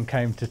son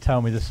came to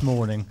tell me this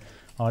morning.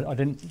 I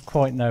didn't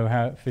quite know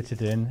how it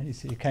fitted in.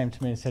 He came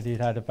to me and said he'd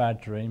had a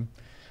bad dream,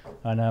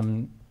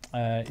 and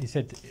he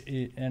said,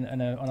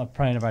 and I'm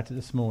praying about it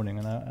this morning,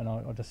 and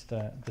I'll just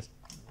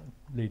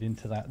lead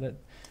into that.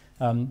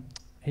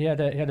 He had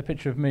a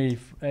picture of me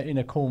in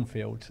a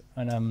cornfield,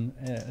 and I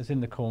was in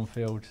the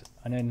cornfield,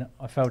 and then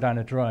I fell down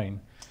a drain,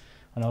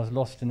 and I was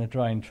lost in a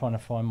drain trying to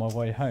find my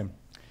way home.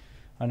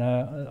 And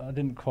I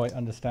didn't quite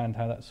understand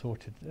how that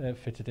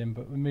fitted in,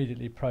 but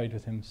immediately prayed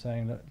with him,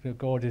 saying that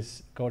God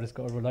has got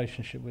a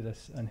relationship with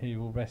us, and He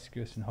will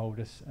rescue us and hold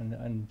us,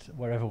 and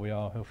wherever we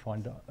are, He'll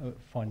find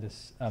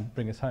us,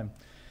 bring us home.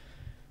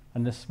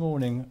 And this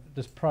morning,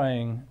 just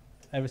praying,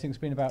 everything's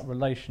been about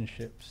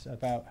relationships,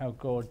 about how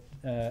God,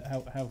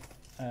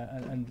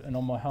 and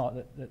on my heart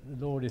that the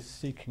Lord is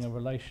seeking a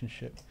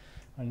relationship.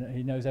 And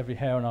He knows every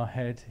hair on our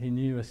head. He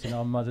knew us in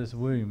our mother's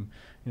womb.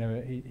 You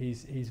know,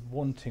 He's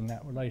wanting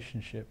that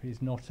relationship.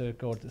 He's not a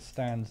God that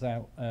stands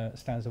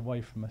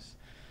away from us.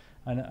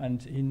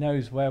 And He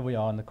knows where we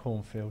are in the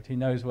cornfield. He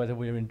knows whether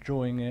we're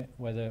enjoying it,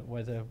 whether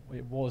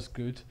it was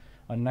good,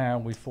 and now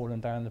we've fallen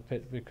down the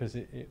pit because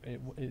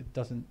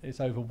it's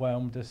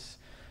overwhelmed us.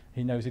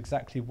 He knows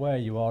exactly where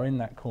you are in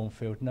that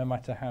cornfield, no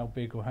matter how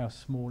big or how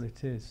small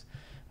it is.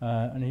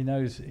 And He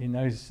knows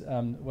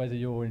whether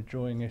you're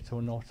enjoying it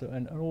or not,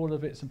 and all the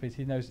bits and pieces.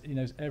 He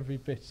knows every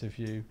bit of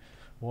you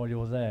while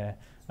you're there.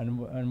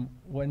 And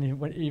when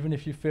even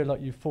if you feel like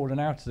you've fallen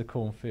out of the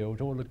cornfield,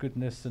 all the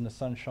goodness and the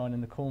sunshine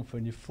in the cornfield,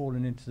 and you've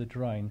fallen into the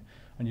drain,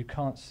 and you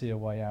can't see a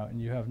way out,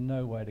 and you have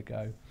nowhere to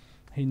go,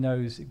 He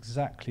knows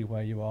exactly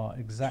where you are,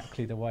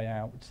 exactly the way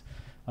out,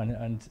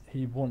 and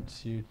He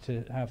wants you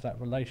to have that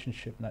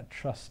relationship and that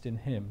trust in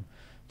Him,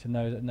 to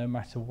know that no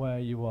matter where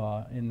you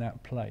are in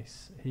that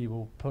place, He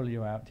will pull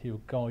you out, He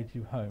will guide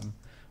you home,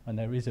 and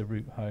there is a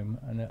route home,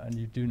 and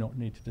you do not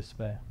need to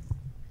despair.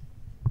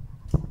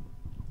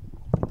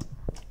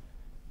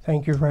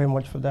 Thank you very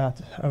much for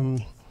that.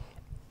 And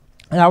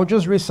I'll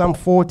just read Psalm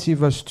 40,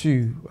 verse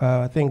 2.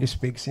 I think it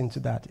speaks into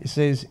that. It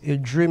says, He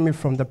drew me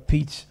from the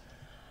pit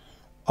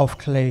of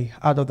clay,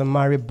 out of the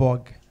miry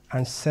bog,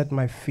 and set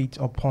my feet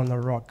upon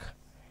a rock,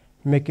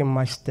 making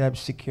my steps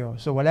secure.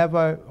 So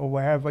whatever or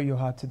wherever you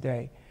are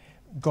today,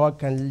 God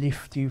can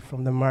lift you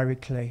from the miry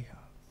clay,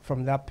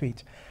 from that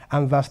pit.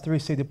 And verse 3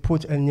 says, He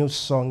put a new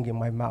song in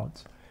my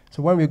mouth.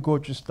 So when we go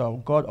through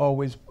stuff, God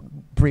always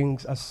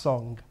brings a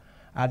song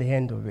at the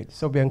end of it.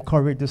 So be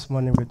encouraged this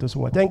morning with this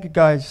word. Thank you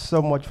guys so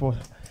much for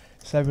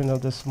serving us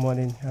this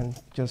morning, and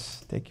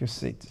just take your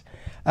seat.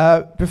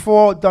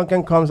 Before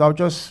Duncan comes, I'll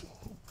just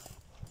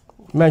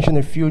mention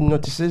a few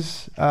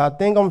notices. I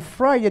think on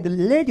Friday, the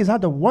ladies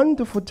had a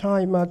wonderful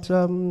time at,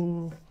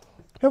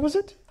 where was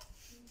it?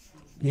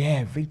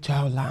 Yeah,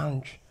 Retail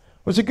Lounge.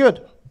 Was it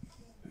good?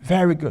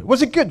 Very good.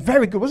 Was it good?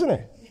 Very good, wasn't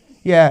it?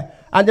 Yeah.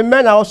 And the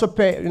men are also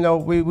paid,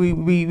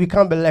 we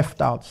can't be left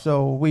out.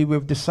 So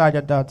we've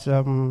decided that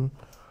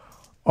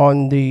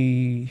on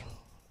the,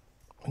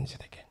 when is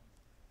it again?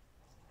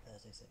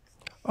 Thursday 6th.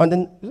 On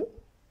the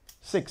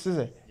 6th, is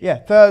it? Yeah,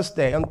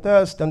 Thursday, on the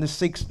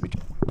 6th.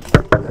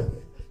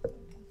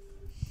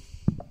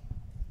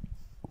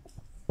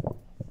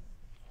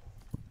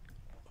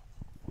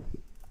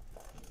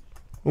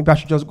 Maybe I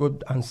should just go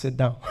and sit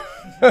down.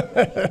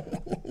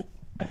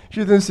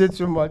 Shouldn't say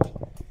too much.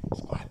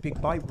 It's quite a big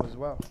Bible as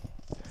well.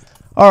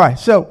 All right,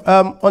 so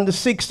on the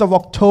 6th of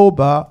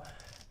October,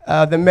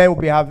 the men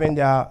will be having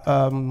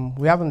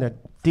their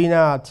dinner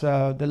at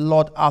the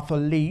Lord Arthur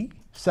Lee.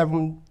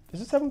 7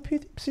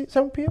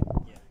 p.m.?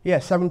 Yeah,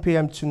 7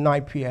 p.m. to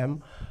 9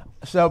 p.m.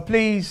 So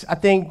please, I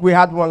think we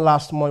had one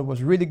last month. It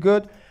was really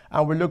good.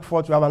 And we look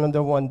forward to have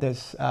another one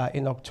this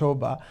in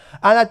October.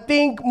 And I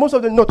think most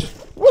of the notes,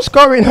 what's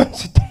going on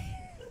today?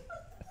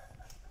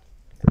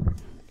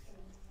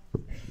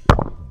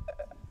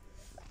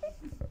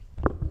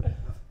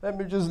 Let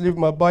me just leave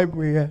my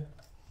Bible here.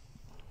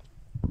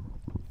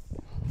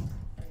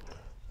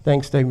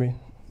 Thanks, Damien.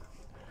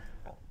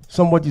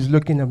 Somebody's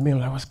looking at me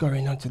like, what's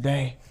going on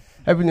today?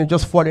 Everything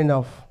just falling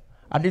off.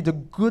 I did the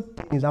good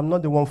things. I'm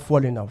not the one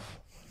falling off.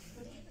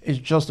 It's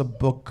just a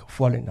book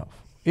falling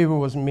off. If it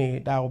was me,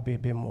 that would be a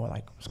bit more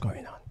like, what's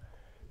going on?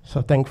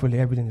 So thankfully,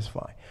 everything is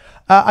fine.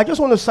 I just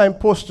want to sign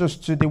posters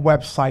to the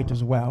website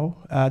as well.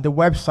 The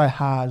website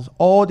has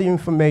all the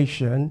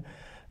information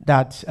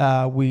that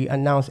we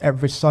announce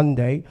every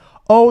Sunday.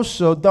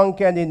 Also,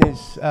 Duncan in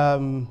his,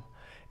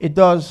 it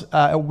does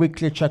a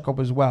weekly checkup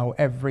as well.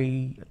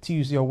 Every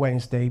Tuesday or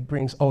Wednesday,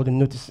 brings all the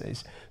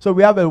notices. So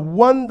we have a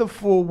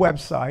wonderful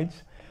website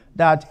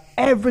that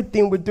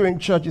everything we do in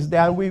church is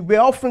there, and we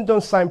often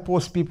don't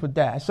signpost people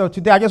there. So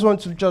today, I just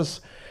want to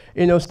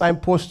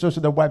signpost to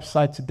the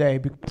website today,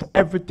 because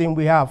everything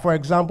we have. For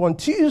example, on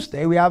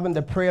Tuesday, we're having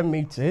the prayer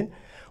meeting.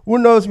 Who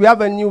knows? We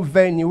have a new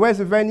venue. Where's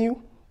the venue?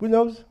 Who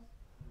knows?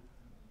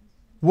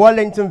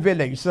 Wellington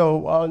Village.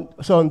 So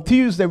on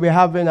Tuesday, we're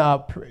having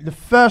the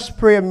first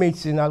prayer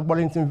meeting at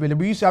Wellington Village.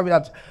 We used to have it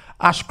at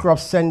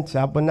Ashcroft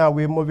Center, but now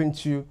we're moving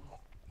to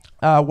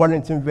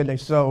Wellington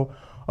Village. So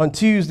on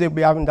Tuesday,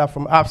 we're having that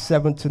from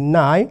 7 to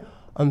 9.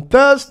 On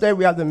Thursday,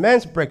 we have the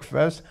men's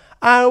breakfast.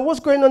 And what's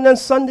going on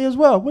Sunday as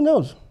well? Who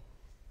knows?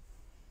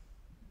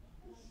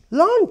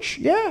 Lunch.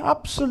 Yeah,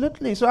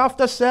 absolutely. So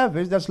after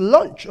service, there's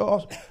lunch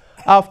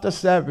after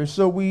service.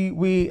 So we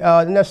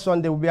next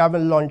Sunday, we'll be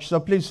having lunch. So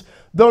please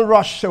don't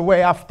rush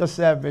away after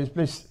service.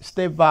 Please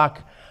stay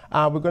back.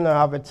 We're going to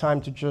have a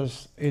time to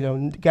just,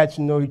 get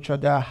to know each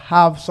other,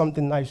 have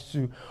something nice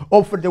to.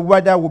 Hopefully the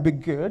weather will be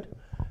good.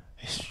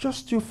 It's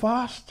just too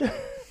fast.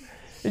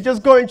 It's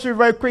just going through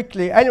very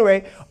quickly.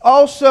 Anyway,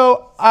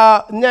 also,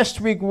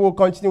 next week we'll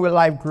continue with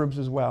live groups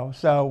as well.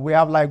 So we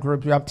have live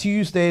groups. We have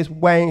Tuesdays,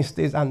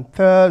 Wednesdays, and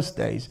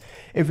Thursdays.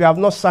 If you have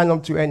not signed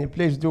up to any,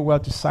 please do well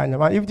to sign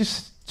up. And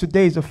if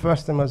today is the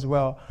first time as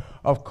well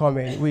of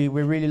coming, we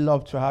really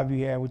love to have you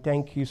here. We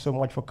thank you so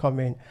much for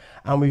coming.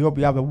 And we hope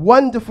you have a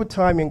wonderful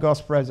time in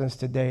God's presence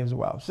today as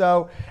well.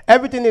 So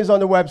everything is on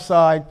the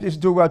website. Please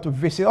do well to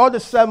visit. All the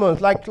sermons,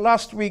 like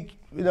last week,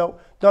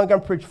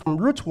 Duncan preached from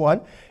Ruth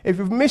 1. If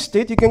you've missed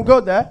it, you can go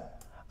there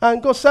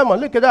and go sermon.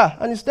 Look at that.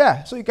 And it's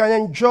there. So you can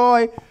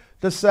enjoy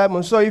the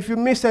sermon. So if you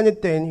miss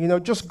anything,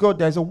 just go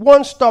there. It's a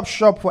one-stop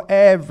shop for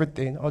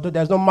everything, although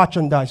there's no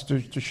merchandise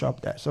to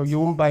shop there. So you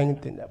won't buy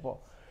anything there. But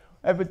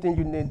everything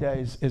you need there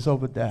is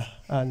over there.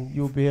 And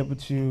you'll be able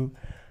to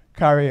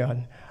carry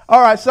on.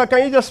 All right. So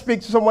can you just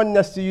speak to someone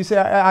next to you? Say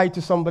hi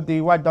to somebody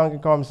while Duncan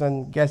comes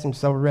and gets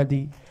himself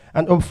ready.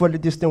 And hopefully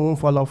this thing won't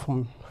fall off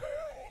from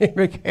him.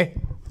 Okay.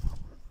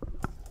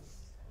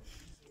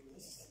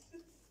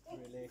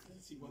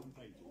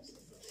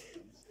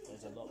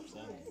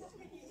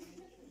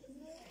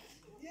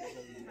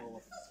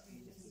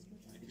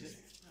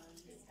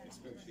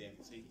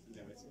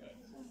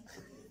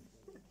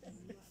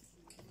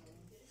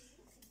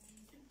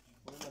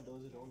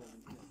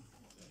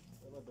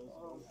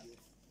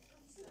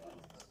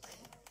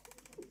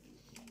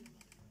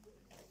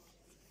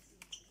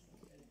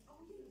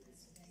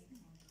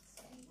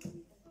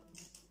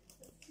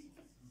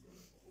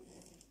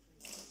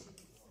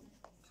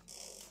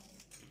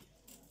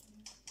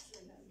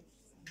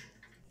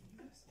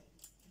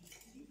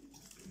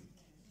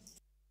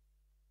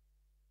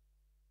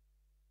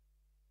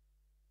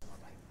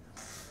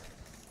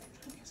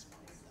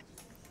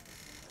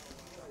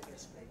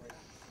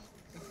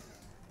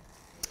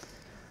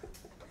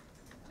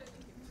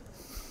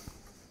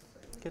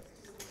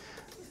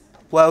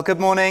 Well, good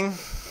morning.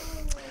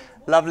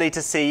 Lovely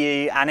to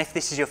see you. And if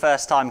this is your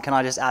first time, can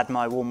I just add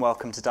my warm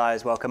welcome to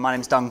Dia's welcome. My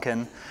name's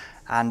Duncan,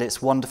 and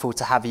it's wonderful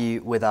to have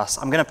you with us.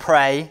 I'm going to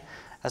pray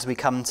as we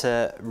come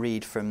to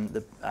read from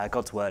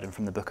God's Word and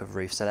from the book of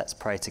Ruth. So let's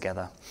pray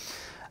together.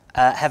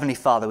 Heavenly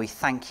Father, we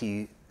thank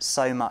you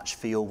so much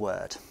for your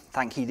word.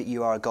 Thank you that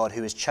you are a God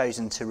who has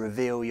chosen to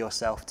reveal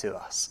yourself to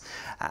us.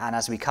 And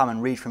as we come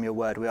and read from your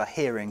word, we are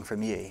hearing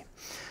from you.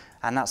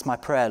 And that's my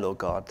prayer, Lord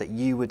God, that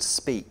you would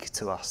speak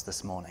to us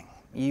this morning.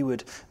 You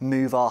would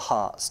move our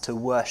hearts to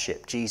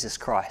worship Jesus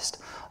Christ,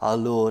 our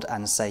Lord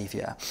and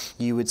Saviour.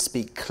 You would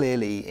speak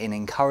clearly in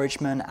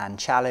encouragement and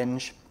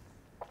challenge.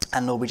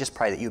 And Lord, we just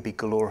pray that you would be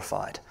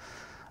glorified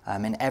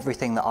in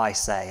everything that I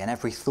say and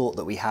every thought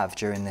that we have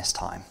during this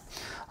time.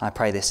 I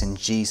pray this in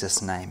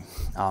Jesus' name.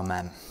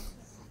 Amen.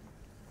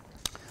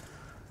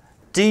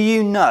 Do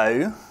you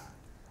know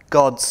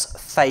God's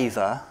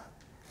favour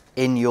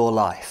in your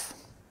life?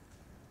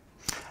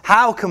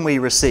 How can we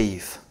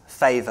receive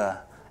favour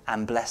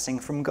and blessing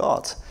from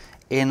God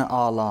in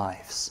our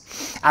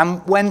lives?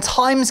 And when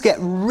times get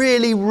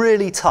really,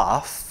 really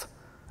tough,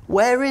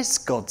 where is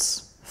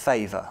God's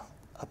favour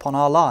upon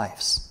our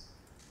lives?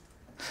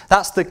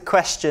 That's the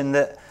question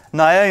that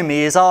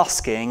Naomi is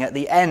asking at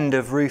the end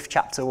of Ruth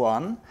chapter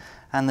 1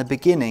 and the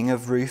beginning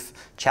of Ruth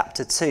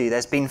chapter 2.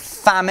 There's been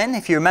famine.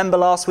 If you remember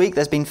last week,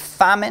 there's been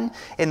famine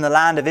in the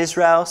land of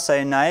Israel.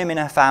 So Naomi and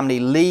her family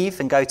leave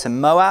and go to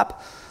Moab.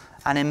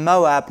 And in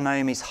Moab,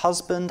 Naomi's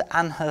husband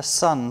and her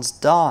sons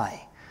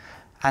die.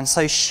 And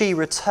so she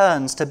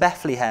returns to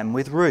Bethlehem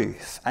with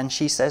Ruth. And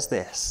she says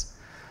this,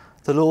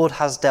 "The Lord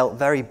has dealt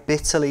very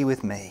bitterly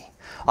with me.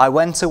 I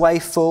went away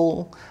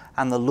full,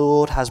 and the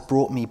Lord has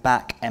brought me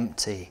back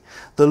empty.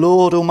 The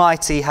Lord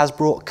Almighty has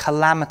brought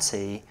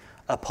calamity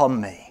upon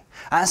me."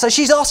 And so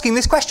she's asking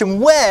this question,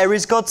 where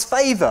is God's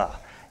favour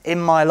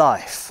in my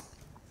life?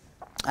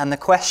 And the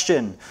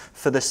question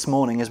for this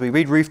morning as we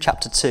read Ruth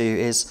chapter 2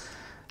 is,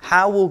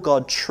 how will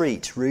God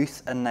treat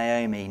Ruth and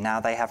Naomi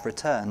now they have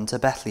returned to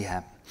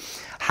Bethlehem?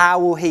 How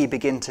will he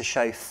begin to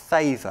show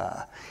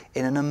favour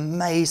in an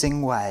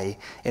amazing way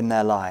in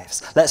their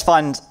lives? Let's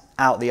find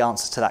out the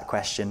answer to that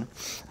question.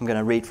 I'm going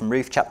to read from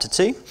Ruth chapter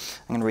 2.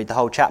 I'm going to read the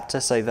whole chapter,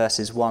 so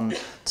verses 1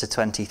 to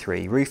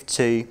 23. Ruth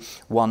 2,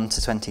 1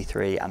 to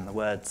 23, and the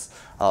words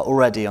are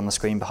already on the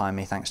screen behind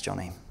me. Thanks,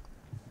 Johnny.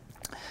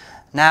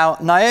 Now,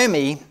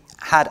 Naomi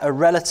had a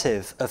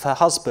relative of her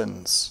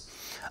husband's,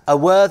 a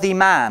worthy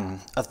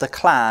man of the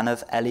clan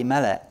of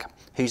Elimelech,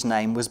 whose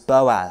name was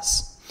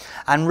Boaz.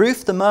 And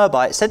Ruth the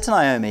Moabite said to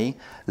Naomi,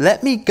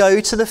 "Let me go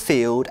to the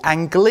field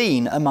and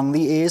glean among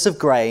the ears of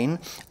grain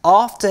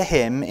after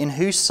him in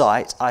whose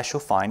sight I shall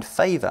find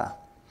favour."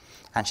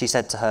 And she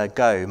said to her,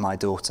 "Go, my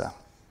daughter."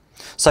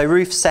 So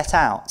Ruth set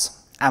out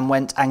and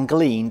went and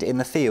gleaned in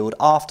the field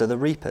after the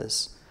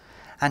reapers.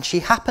 And she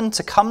happened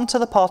to come to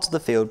the part of the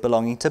field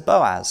belonging to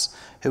Boaz,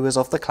 who was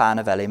of the clan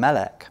of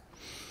Elimelech.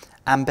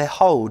 And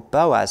behold,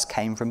 Boaz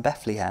came from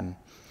Bethlehem.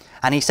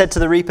 And he said to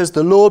the reapers,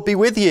 "The Lord be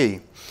with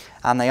you."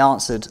 And they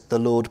answered, "The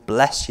Lord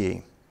bless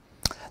you."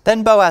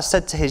 Then Boaz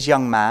said to his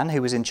young man,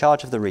 who was in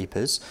charge of the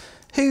reapers,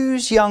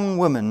 "Whose young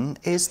woman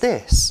is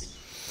this?"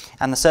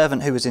 And the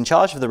servant who was in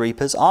charge of the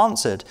reapers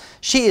answered,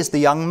 "She is the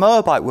young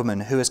Moabite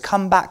woman who has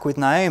come back with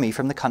Naomi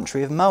from the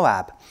country of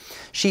Moab.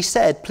 She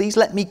said, 'Please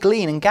let me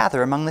glean and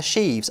gather among the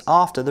sheaves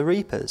after the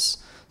reapers.'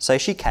 So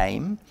she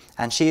came,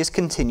 and she has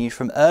continued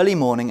from early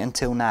morning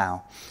until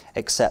now,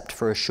 except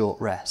for a short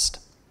rest."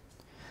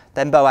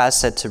 Then Boaz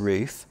said to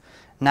Ruth,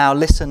 "Now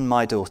listen,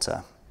 my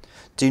daughter.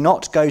 Do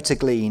not go to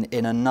glean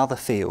in another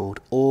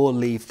field or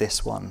leave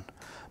this one,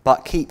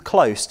 but keep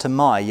close to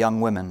my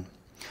young women.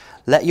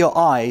 Let your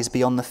eyes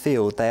be on the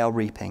field they are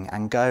reaping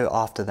and go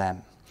after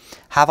them.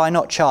 Have I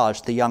not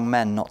charged the young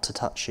men not to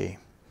touch you?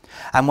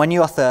 And when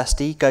you are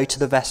thirsty, go to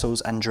the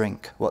vessels and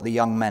drink what the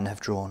young men have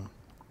drawn."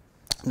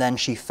 Then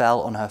she fell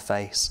on her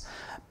face,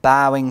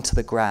 bowing to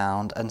the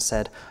ground, and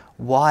said,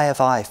 "Why have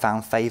I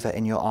found favour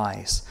in your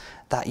eyes,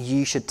 that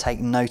you should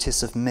take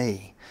notice of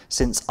me,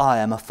 since I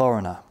am a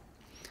foreigner?"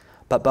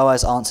 But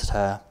Boaz answered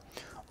her,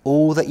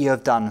 "All that you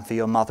have done for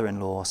your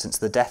mother-in-law since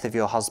the death of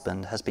your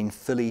husband has been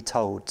fully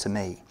told to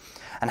me,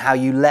 and how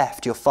you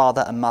left your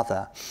father and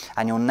mother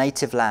and your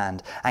native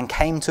land and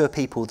came to a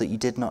people that you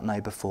did not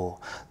know before.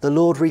 The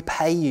Lord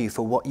repay you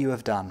for what you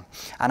have done,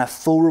 and a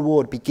full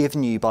reward be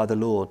given you by the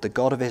Lord, the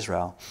God of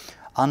Israel,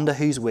 under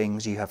whose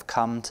wings you have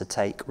come to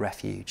take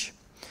refuge."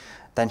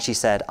 Then she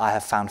said, "I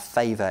have found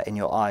favour in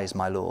your eyes,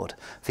 my lord,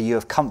 for you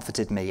have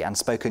comforted me and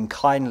spoken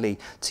kindly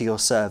to your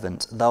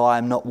servant, though I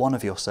am not one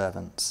of your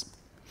servants."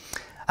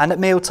 And at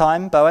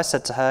mealtime, Boaz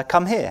said to her,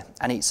 "Come here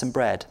and eat some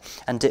bread,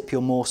 and dip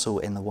your morsel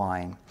in the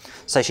wine."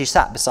 So she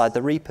sat beside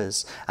the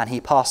reapers, and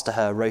he passed to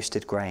her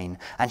roasted grain,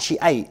 and she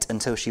ate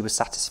until she was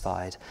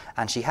satisfied,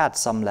 and she had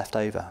some left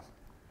over.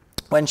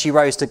 When she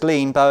rose to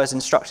glean, Boaz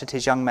instructed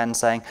his young men,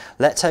 saying,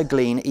 "Let her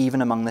glean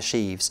even among the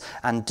sheaves,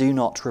 and do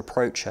not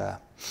reproach her.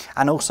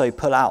 And also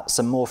pull out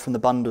some more from the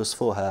bundles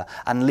for her,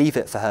 and leave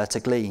it for her to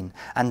glean,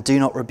 and do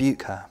not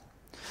rebuke her."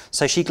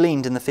 So she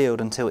gleaned in the field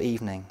until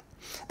evening.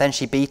 Then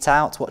she beat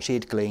out what she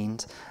had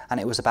gleaned, and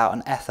it was about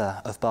an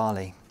ephah of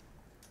barley.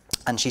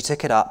 And she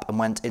took it up and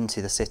went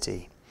into the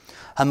city.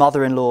 Her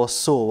mother-in-law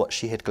saw what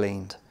she had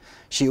gleaned.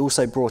 She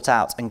also brought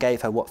out and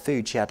gave her what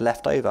food she had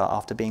left over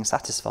after being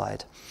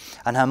satisfied.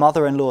 And her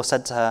mother-in-law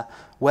said to her,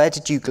 "Where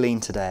did you glean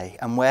today,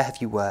 and where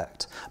have you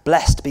worked?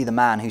 Blessed be the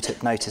man who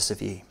took notice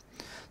of you."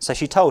 So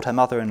she told her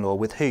mother-in-law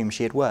with whom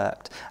she had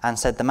worked, and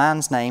said, "The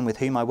man's name with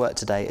whom I work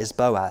today is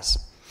Boaz."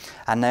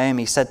 And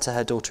Naomi said to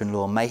her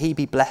daughter-in-law, "May he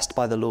be blessed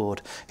by the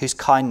Lord, whose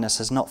kindness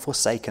has not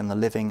forsaken the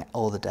living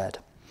or the dead."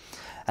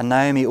 And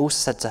Naomi also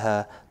said to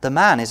her, "The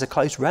man is a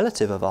close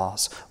relative of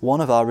ours, one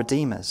of our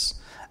redeemers."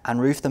 And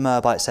Ruth the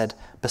Moabite said,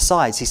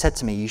 "Besides, he said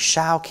to me, 'You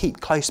shall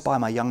keep close by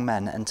my young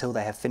men until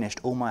they have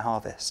finished all my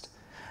harvest.'"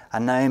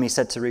 And Naomi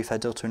said to Ruth her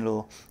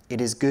daughter-in-law, "It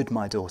is good,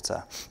 my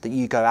daughter, that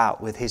you go out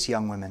with his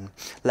young women,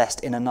 lest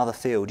in another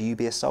field you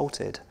be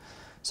assaulted."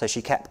 So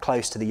she kept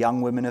close to the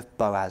young women of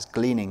Boaz,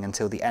 gleaning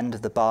until the end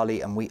of the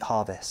barley and wheat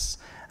harvests,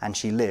 and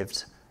she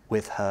lived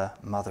with her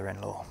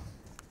mother-in-law.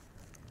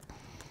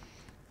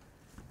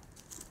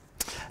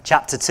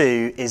 Chapter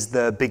 2 is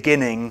the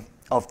beginning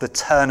of the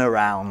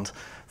turnaround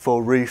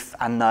for Ruth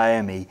and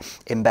Naomi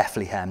in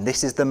Bethlehem.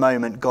 This is the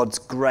moment God's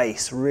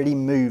grace really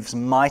moves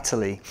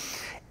mightily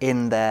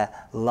in their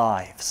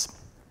lives.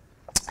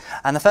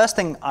 And the first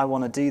thing I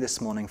want to do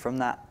this morning from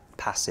that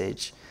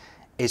passage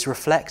is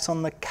reflect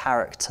on the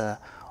character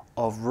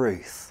of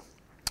Ruth.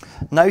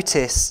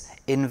 Notice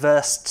in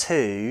verse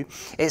 2,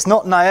 it's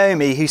not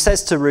Naomi who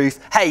says to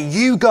Ruth, hey,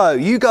 you go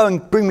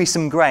and bring me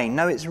some grain.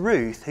 No, it's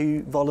Ruth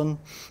who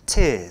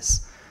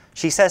volunteers.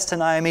 She says to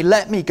Naomi,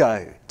 let me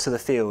go to the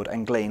field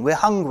and glean. We're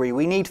hungry,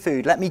 we need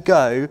food. Let me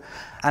go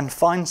and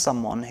find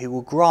someone who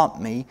will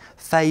grant me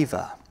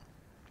favour.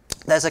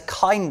 There's a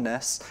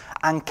kindness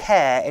and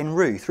care in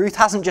Ruth. Ruth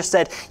hasn't just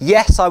said,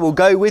 yes, I will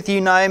go with you,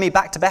 Naomi,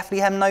 back to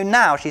Bethlehem. No,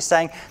 now she's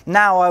saying,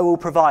 now I will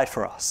provide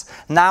for us.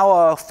 Now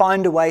I'll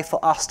find a way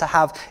for us to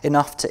have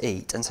enough to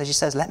eat. And so she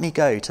says, let me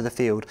go to the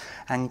field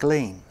and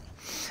glean.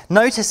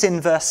 Notice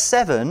in verse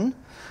 7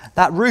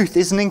 that Ruth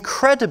is an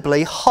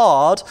incredibly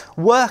hard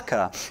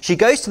worker. She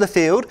goes to the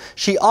field,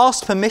 she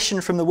asks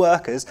permission from the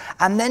workers,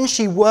 and then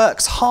she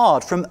works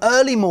hard from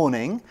early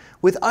morning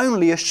with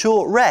only a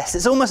short rest.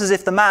 It's almost as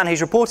if the man who's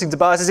reporting to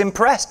Boaz is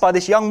impressed by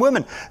this young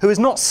woman who has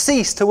not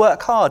ceased to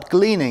work hard,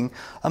 gleaning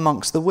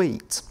amongst the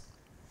wheat.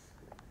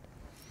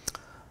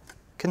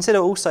 Consider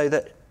also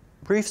that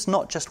Ruth's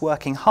not just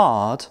working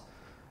hard,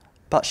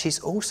 but she's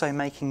also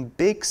making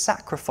big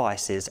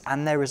sacrifices,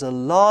 and there is a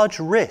large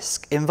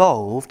risk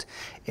involved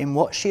in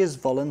what she has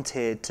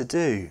volunteered to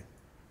do.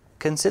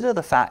 Consider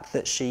the fact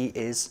that she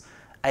is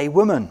a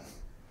woman.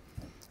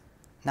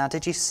 Now,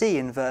 did you see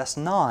in verse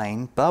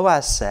 9,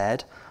 Boaz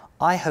said,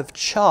 I have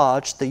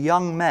charged the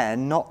young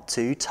men not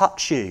to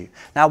touch you.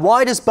 Now,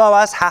 why does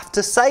Boaz have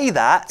to say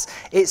that?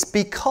 It's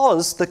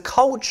because the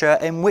culture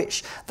in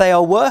which they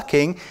are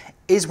working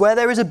is where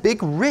there is a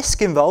big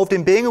risk involved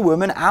in being a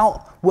woman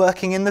out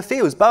working in the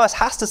fields. Boaz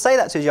has to say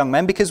that to his young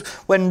men because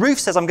when Ruth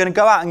says, I'm going to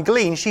go out and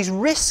glean, she's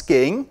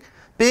risking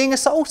being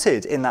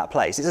assaulted in that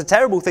place. It's a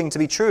terrible thing to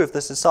be true of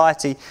the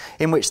society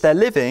in which they're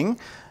living,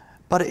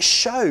 but it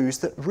shows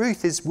that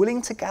Ruth is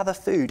willing to gather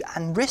food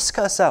and risk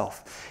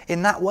herself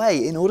in that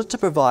way in order to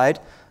provide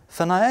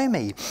for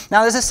Naomi.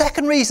 Now, there's a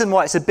second reason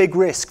why it's a big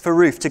risk for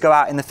Ruth to go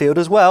out in the field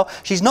as well.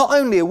 She's not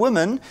only a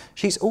woman,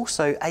 she's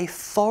also a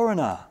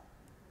foreigner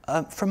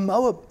from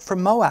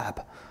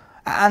Moab.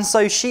 And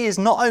so she is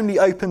not only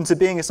open to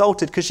being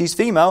assaulted because she's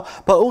female,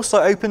 but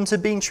also open to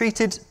being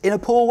treated in a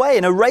poor way,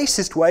 in a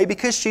racist way,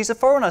 because she's a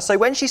foreigner. So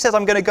when she says,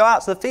 I'm going to go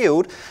out to the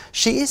field,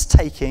 she is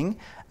taking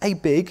a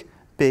big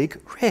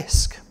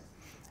risk.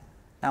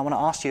 Now, I want to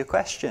ask you a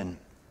question.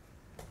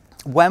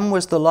 When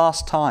was the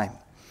last time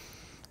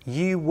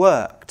you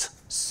worked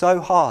so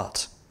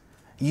hard,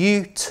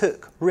 you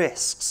took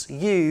risks,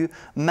 you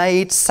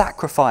made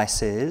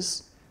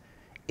sacrifices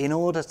in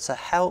order to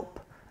help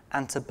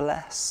and to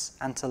bless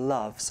and to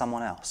love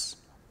someone else,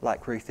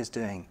 like Ruth is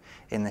doing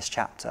in this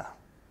chapter?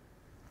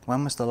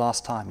 When was the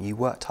last time you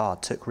worked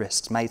hard, took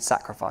risks, made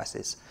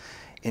sacrifices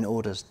in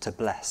order to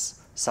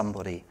bless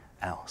somebody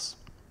else?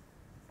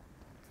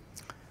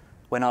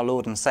 When our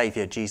Lord and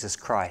Saviour, Jesus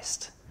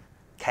Christ,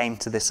 came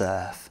to this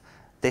earth,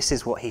 this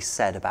is what he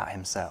said about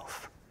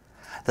himself.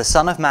 The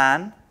Son of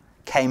Man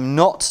came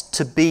not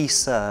to be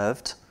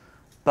served,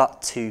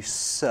 but to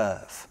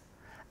serve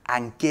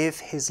and give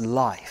his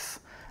life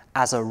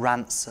as a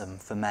ransom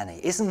for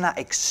many. Isn't that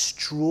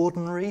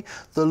extraordinary?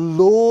 The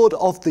Lord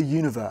of the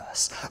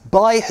universe,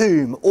 by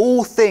whom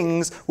all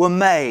things were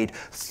made,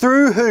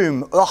 through whom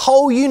the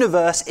whole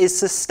universe is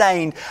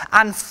sustained,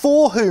 and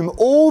for whom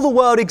all the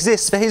world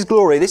exists for his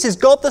glory. This is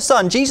God the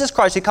Son, Jesus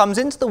Christ, who comes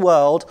into the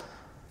world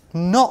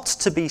not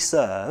to be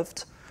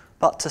served,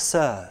 but to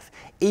serve,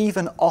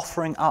 even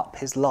offering up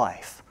his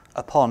life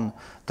upon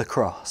the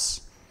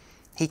cross.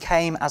 He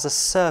came as a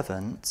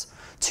servant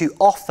to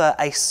offer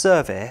a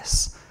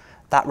service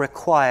that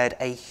required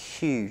a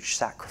huge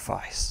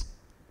sacrifice.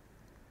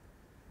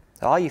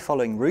 So are you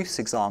following Ruth's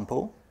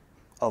example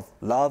of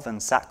love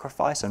and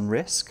sacrifice and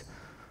risk?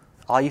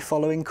 Are you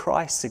following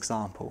Christ's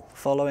example,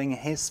 following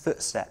his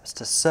footsteps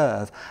to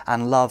serve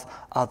and love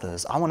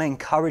others? I want to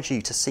encourage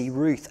you to see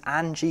Ruth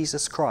and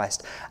Jesus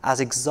Christ as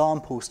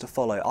examples to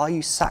follow. Are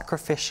you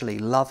sacrificially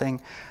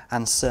loving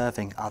and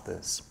serving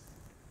others?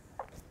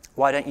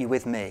 Why don't you,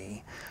 with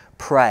me,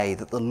 pray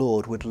that the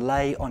Lord would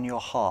lay on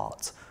your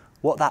heart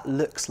what that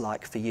looks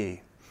like for you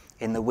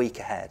in the week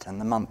ahead and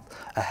the month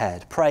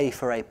ahead. Pray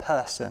for a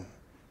person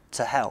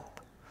to help,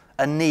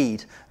 a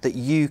need that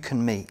you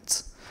can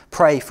meet.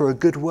 Pray for a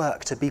good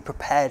work to be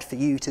prepared for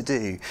you to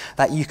do,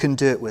 that you can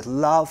do it with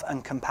love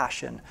and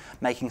compassion,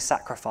 making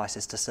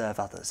sacrifices to serve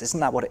others. Isn't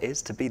that what it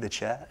is to be the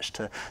church,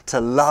 to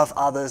love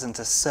others and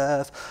to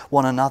serve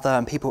one another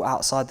and people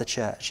outside the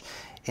church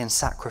in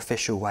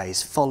sacrificial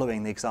ways,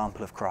 following the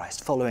example of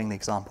Christ, following the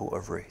example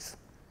of Ruth?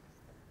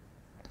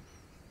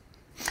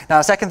 Now,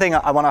 the second thing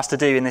I want us to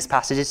do in this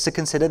passage is to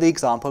consider the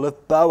example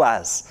of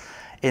Boaz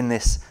in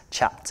this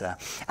chapter.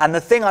 And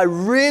the thing I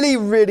really,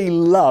 really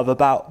love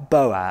about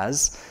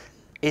Boaz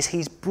is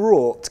he's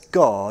brought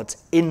God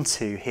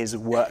into his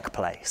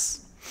workplace.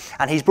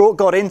 And he's brought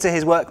God into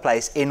his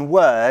workplace in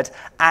word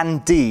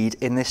and deed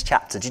in this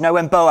chapter. Do you know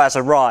when Boaz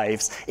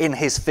arrives in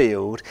his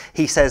field,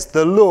 he says,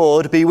 "The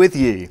Lord be with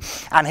you."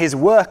 And his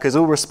workers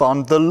all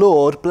respond, "The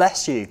Lord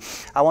bless you."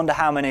 I wonder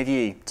how many of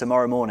you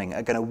tomorrow morning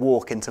are going to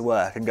walk into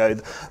work and go,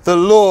 "The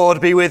Lord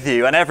be with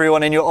you." And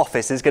everyone in your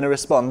office is going to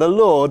respond, "The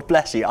Lord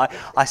bless you."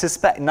 I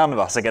suspect none of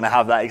us are going to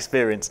have that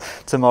experience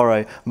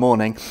tomorrow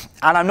morning.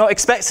 And I'm not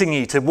expecting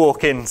you to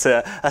walk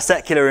into a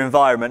secular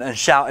environment and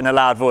shout in a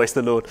loud voice,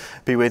 "The Lord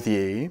be with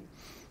you."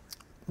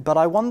 But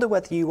I wonder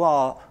whether you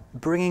are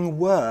bringing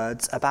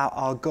words about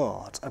our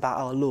God, about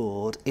our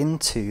Lord,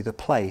 into the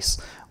place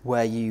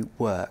where you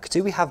work.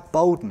 Do we have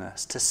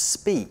boldness to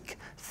speak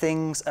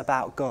things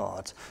about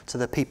God to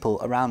the people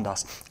around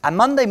us? And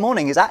Monday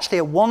morning is actually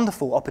a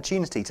wonderful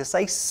opportunity to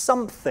say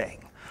something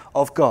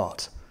of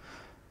God.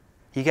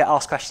 You get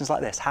asked questions like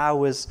this: how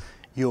was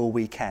your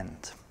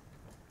weekend?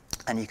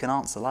 And you can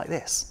answer like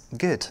this: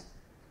 good.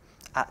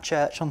 At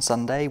church on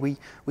Sunday, we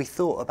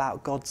thought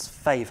about God's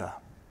favour.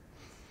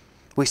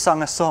 We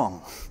sung a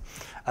song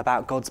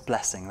about God's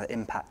blessing that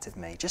impacted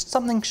me. Just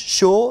something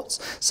short,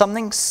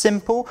 something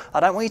simple. I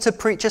don't want you to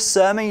preach a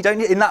sermon.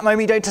 In that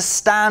moment, you don't need to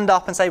stand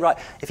up and say, "Right,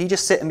 if you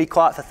just sit and be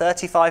quiet for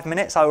 35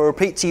 minutes, I will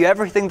repeat to you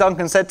everything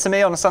Duncan said to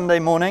me on a Sunday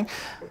morning."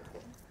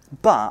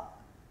 But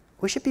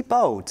we should be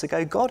bold to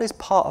go, God is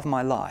part of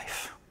my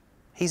life.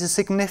 He's a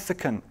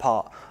significant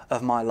part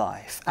of my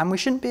life. And we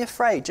shouldn't be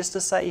afraid just to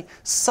say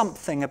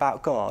something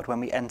about God when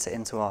we enter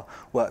into our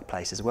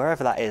workplaces,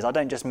 wherever that is. I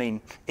don't just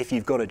mean if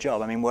you've got a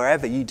job. I mean,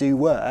 wherever you do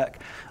work,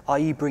 are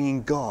you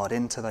bringing God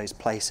into those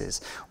places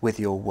with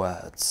your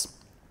words?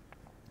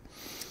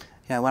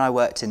 You know, when I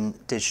worked in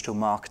digital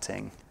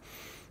marketing,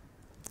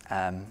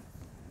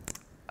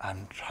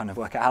 I'm trying to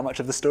work out how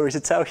much of the story to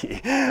tell you.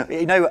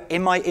 You know,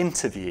 in my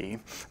interview,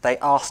 they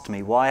asked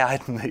me why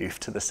I'd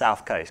moved to the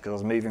south coast, because I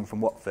was moving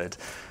from Watford.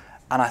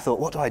 And I thought,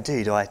 what do I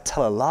do? Do I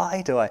tell a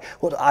lie?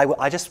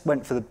 I just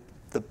went for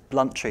the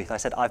blunt truth. I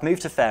said, I've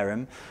moved to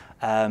Fareham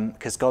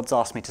because God's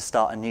asked me to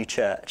start a new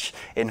church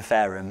in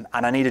Fareham,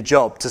 and I need a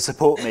job to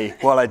support me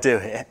while I do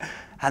it.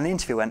 And the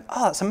interviewer went,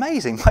 "Oh, that's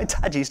amazing. My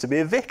dad used to be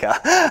a vicar."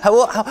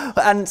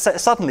 And so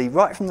suddenly,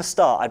 right from the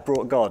start, I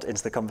brought God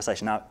into the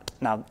conversation.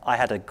 Now, I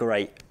had a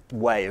great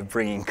way of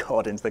bringing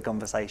God into the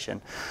conversation.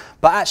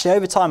 But actually,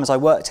 over time, as I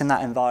worked in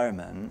that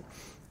environment,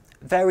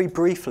 very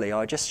briefly,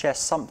 I just share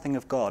something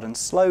of God, and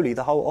slowly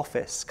the whole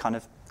office kind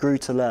of grew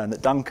to learn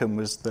that Duncan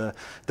was the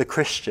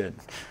Christian.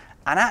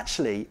 And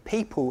actually,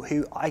 people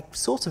who I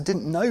sort of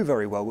didn't know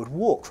very well would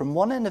walk from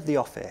one end of the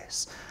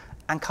office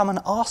and come and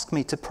ask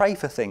me to pray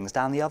for things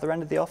down the other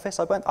end of the office.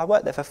 I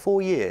worked there for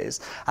 4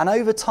 years, and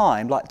over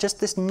time, like just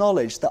this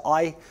knowledge that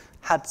I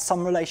had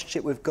some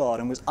relationship with God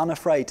and was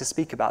unafraid to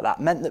speak about that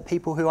meant that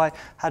people who I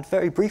had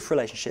very brief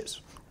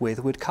relationships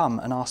with would come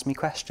and ask me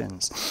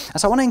questions. And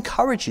so I want to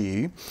encourage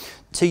you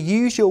to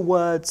use your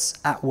words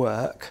at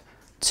work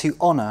to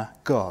honour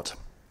God.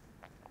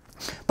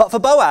 But for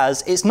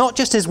Boaz, it's not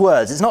just his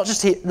words. It's not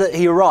just that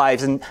he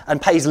arrives and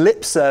pays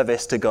lip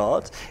service to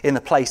God in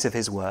the place of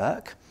his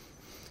work.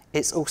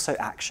 It's also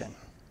action.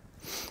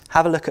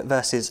 Have a look at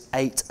verses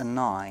 8 and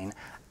 9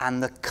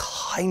 and the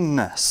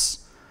kindness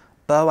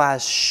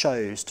Boaz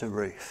shows to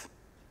Ruth.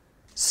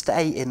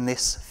 Stay in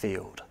this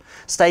field.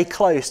 Stay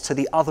close to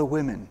the other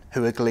women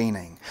who are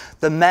gleaning.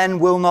 The men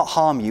will not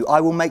harm you. I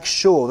will make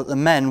sure that the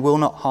men will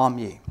not harm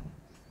you.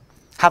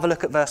 Have a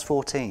look at verse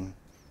 14.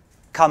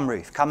 Come,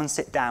 Ruth, come and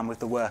sit down with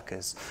the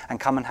workers and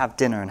come and have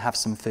dinner and have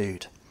some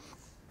food.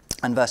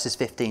 And verses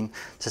 15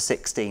 to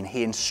 16,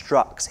 he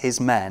instructs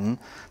his men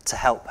to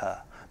help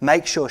her.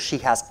 Make sure she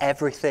has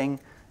everything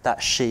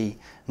that she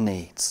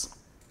needs.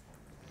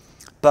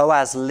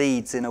 Boaz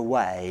leads in a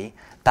way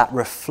that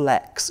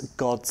reflects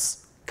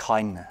God's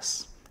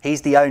kindness.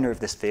 He's the owner of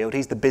this field.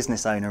 He's the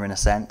business owner in a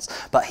sense,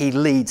 but he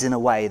leads in a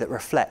way that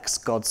reflects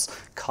God's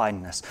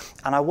kindness.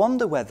 And I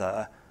wonder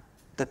whether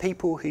the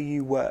people who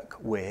you work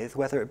with,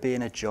 whether it be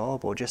in a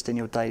job or just in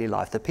your daily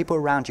life, the people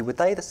around you, would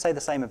they say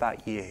the same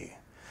about you?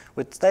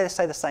 Would they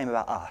say the same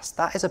about us?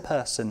 That is a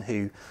person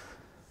who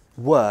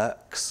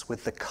works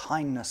with the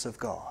kindness of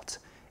God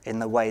in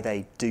the way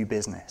they do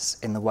business,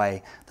 in the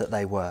way that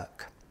they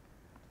work.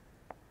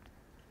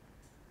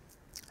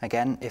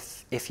 Again,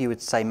 if you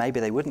would say maybe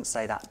they wouldn't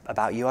say that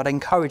about you, I'd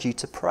encourage you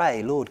to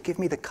pray, Lord, give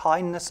me the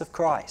kindness of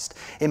Christ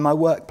in my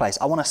workplace.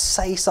 I want to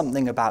say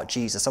something about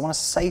Jesus. I want to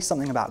say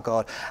something about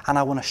God, and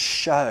I want to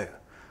show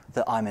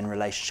that I'm in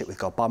relationship with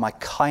God by my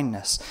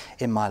kindness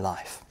in my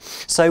life.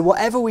 So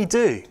whatever we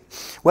do,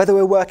 whether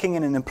we're working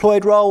in an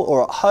employed role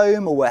or at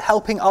home or we're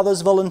helping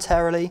others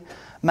voluntarily,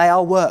 may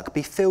our work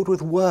be filled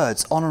with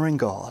words honouring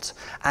God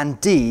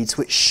and deeds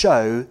which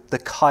show the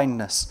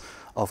kindness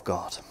of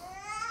God.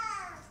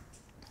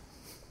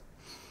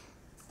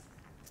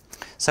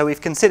 So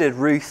we've considered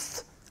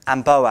Ruth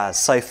and Boaz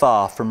so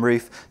far from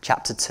Ruth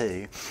chapter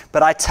 2.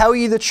 But I tell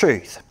you the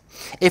truth.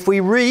 If we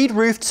read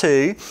Ruth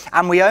 2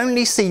 and we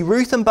only see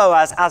Ruth and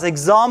Boaz as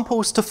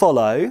examples to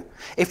follow,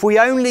 if we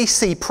only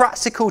see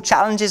practical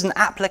challenges and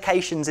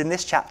applications in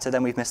this chapter,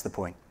 then we've missed the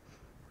point.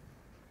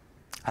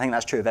 I think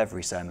that's true of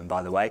every sermon,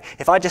 by the way.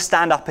 If I just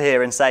stand up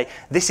here and say,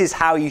 this is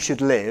how you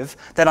should live,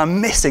 then I'm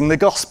missing the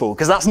gospel,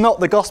 because that's not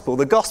the gospel.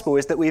 The gospel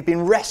is that we've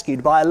been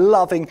rescued by a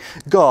loving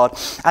God.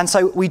 And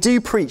so we do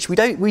preach, we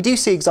do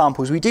see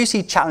examples, we do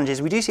see challenges,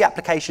 we do see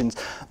applications,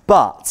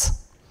 but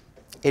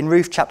in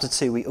Ruth chapter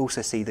 2, we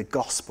also see the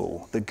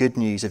gospel, the good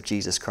news of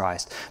Jesus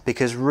Christ,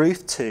 because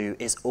Ruth 2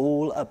 is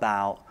all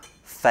about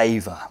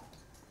favour.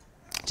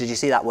 Did you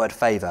see that word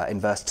favour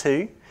in verse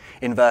 2?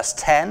 In verse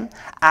 10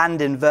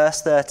 and in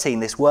verse 13,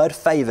 this word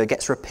favour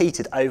gets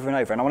repeated over and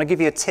over. And I want to give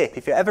you a tip.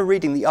 If you're ever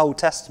reading the Old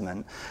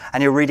Testament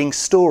and you're reading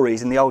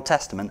stories in the Old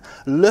Testament,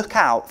 look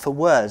out for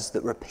words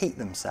that repeat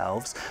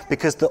themselves,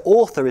 because the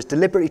author is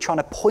deliberately trying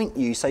to point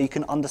you so you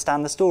can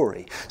understand the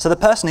story. So the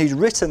person who's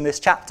written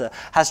this chapter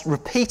has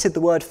repeated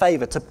the word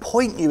favour to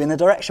point you in the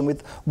direction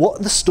with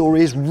what the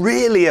story is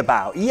really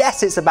about.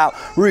 Yes, it's about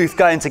Ruth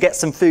going to get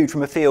some food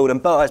from a field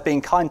and Boaz being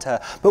kind to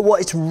her, but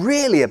what it's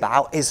really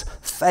about is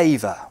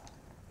favour.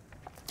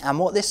 And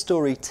what this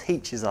story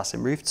teaches us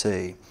in Ruth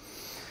 2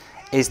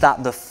 is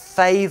that the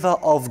favour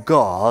of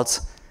God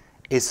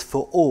is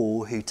for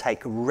all who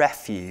take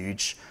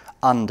refuge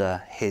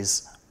under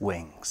his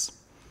wings.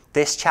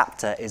 This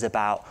chapter is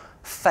about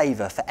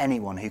favour for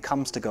anyone who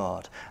comes to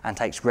God and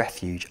takes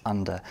refuge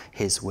under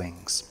his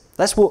wings.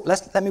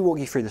 Let me walk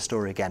you through the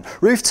story again.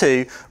 Ruth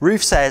 2,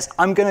 Ruth says,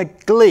 I'm going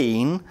to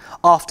glean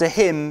after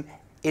him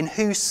in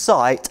whose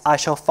sight I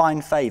shall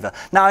find favour.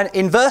 Now,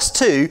 in verse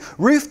 2,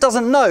 Ruth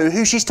doesn't know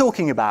who she's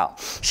talking about.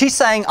 She's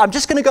saying, I'm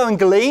just going to go and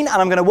glean, and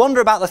I'm going to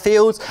wander about the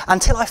fields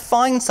until I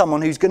find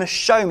someone who's going to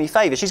show me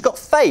favour. She's got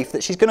faith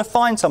that she's going to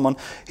find someone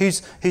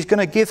who's going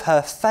to give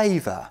her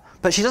favour,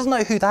 but she doesn't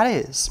know who that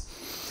is.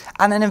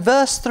 And then in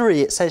verse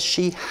 3, it says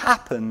she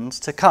happened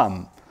to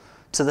come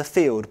to the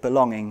field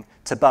belonging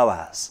to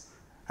Boaz.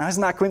 Now,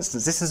 isn't that a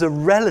coincidence? This is a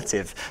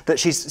relative that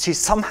she's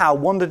somehow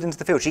wandered into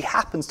the field. She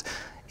happens to...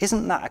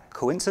 Isn't that a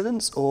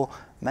coincidence? Or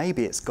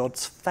maybe it's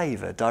God's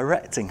favour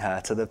directing her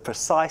to the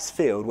precise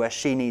field where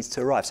she needs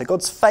to arrive. So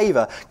God's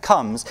favour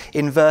comes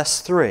in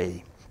verse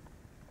 3.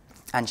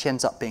 And she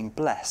ends up being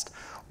blessed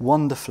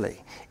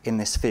wonderfully in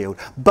this field.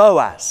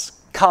 Boaz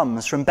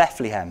comes from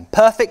Bethlehem.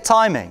 Perfect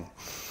timing.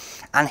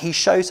 And he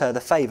shows her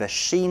the favour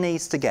she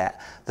needs to get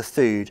the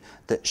food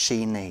that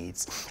she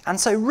needs. And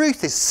so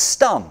Ruth is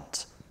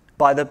stunned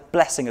by the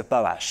blessing of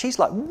Boaz. She's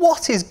like,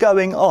 what is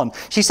going on?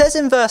 She says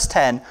in verse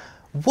 10,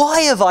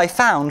 why have I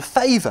found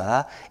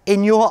favour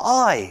in your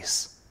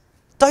eyes?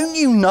 Don't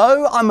you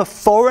know I'm a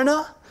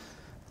foreigner?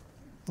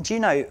 Do you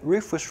know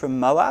Ruth was from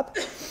Moab?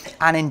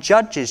 And in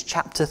Judges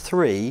chapter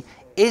 3,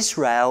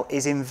 Israel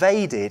is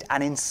invaded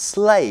and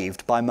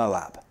enslaved by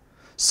Moab.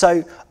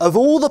 So of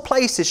all the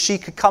places she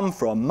could come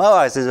from,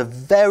 Moab is a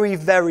very,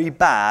 very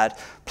bad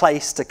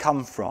place to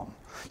come from.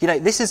 You know,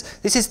 this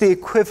is the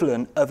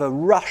equivalent of a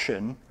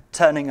Russian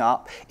turning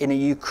up in a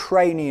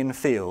Ukrainian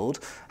field.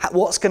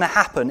 What's going to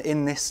happen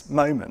in this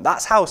moment?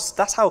 That's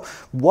how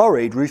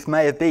worried Ruth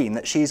may have been,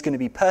 that she's going to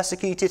be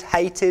persecuted,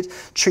 hated,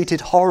 treated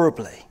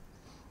horribly.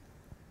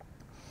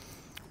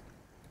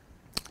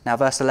 Now,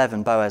 verse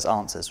 11, Boaz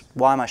answers,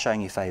 why am I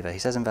showing you favour? He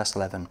says in verse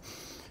 11,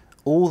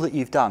 all that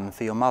you've done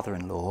for your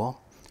mother-in-law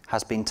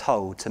has been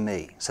told to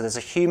me. So there's a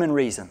human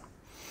reason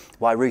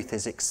why Ruth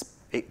is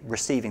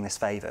receiving this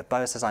favour.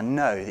 Boaz says, I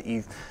know that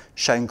you've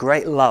shown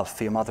great love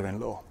for your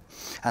mother-in-law,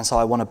 and so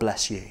I want to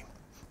bless you.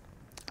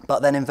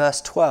 But then in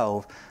verse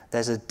 12,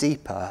 there's a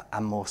deeper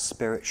and more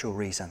spiritual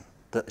reason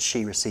that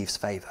she receives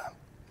favour.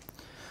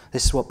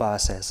 This is what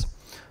Boaz says.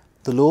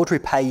 The Lord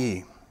repay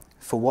you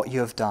for what you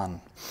have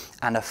done,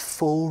 and a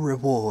full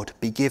reward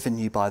be given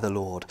you by the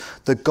Lord,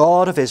 the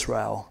God of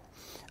Israel,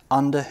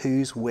 under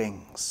whose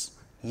wings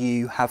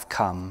you have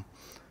come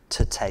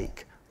to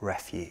take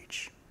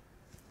refuge.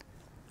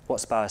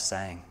 What's Boaz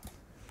saying?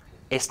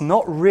 It's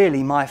not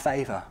really my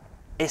favour.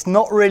 It's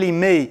not really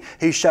me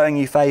who's showing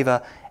you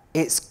favour.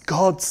 It's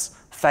God's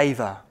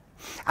favour.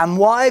 And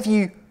why have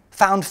you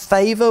found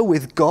favour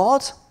with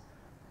God?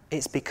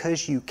 It's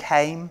because you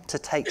came to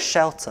take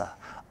shelter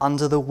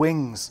under the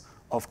wings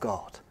of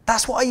God.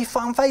 That's why you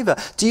found favour.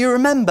 Do you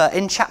remember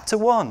in chapter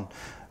 1?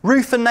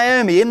 Ruth and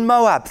Naomi in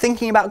Moab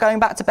thinking about going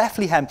back to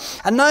Bethlehem.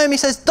 And Naomi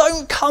says,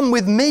 don't come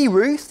with me,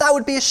 Ruth. That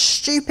would be a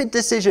stupid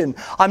decision.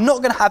 I'm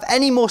not going to have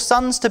any more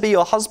sons to be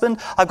your husband.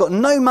 I've got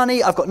no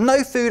money. I've got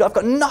no food. I've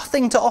got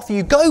nothing to offer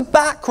you. Go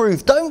back,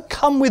 Ruth. Don't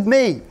come with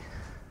me.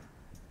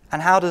 And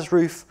how does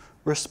Ruth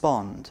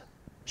respond?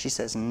 She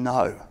says,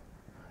 no.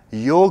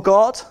 Your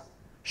God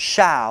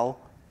shall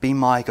be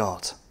my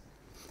God.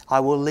 I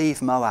will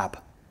leave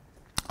Moab.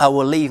 I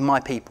will leave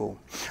my people.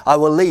 I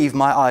will leave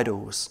my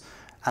idols.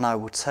 And I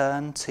will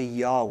turn to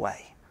Yahweh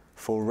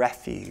for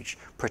refuge,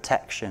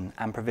 protection,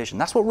 and provision.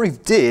 That's what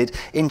Ruth did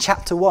in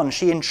chapter 1.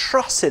 She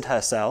entrusted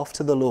herself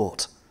to the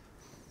Lord.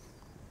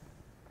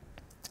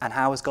 And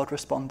how has God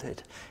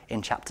responded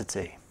in chapter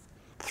 2?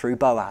 Through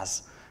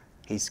Boaz,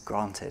 he's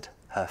granted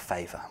her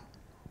favour.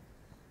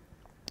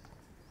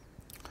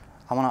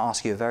 I want to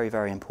ask you a very,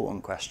 very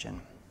important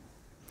question.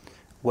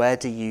 Where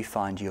do you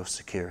find your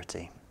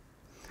security?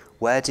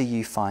 Where do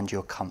you find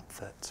your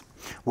comfort?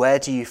 Where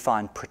do you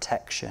find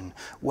protection?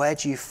 Where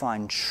do you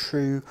find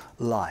true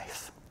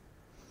life?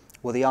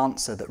 Well, the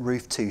answer that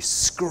Ruth 2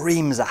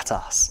 screams at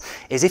us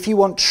is if you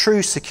want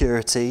true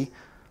security,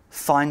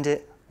 find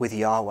it with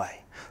Yahweh.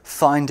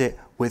 Find it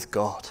with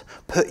God.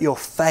 Put your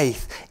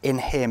faith in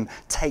him.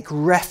 Take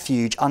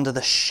refuge under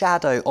the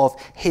shadow of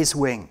his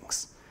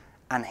wings,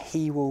 and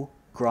he will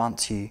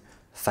grant you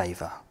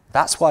favour.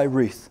 That's why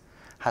Ruth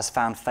has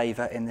found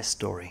favour in this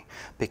story,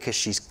 because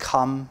she's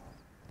come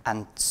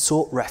and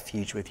sought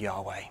refuge with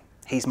Yahweh.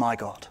 He's my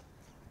God,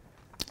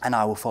 and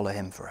I will follow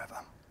him forever.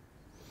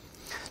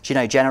 Do you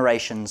know,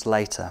 generations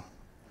later,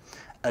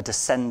 a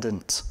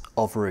descendant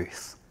of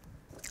Ruth,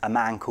 a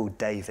man called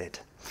David,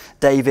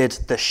 David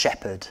the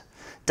shepherd,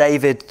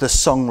 David the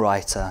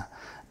songwriter,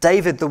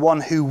 David the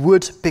one who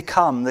would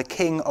become the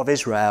king of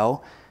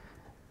Israel,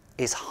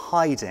 is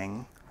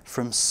hiding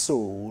from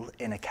Saul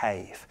in a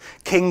cave.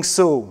 King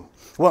Saul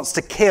wants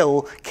to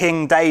kill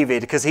King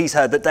David because he's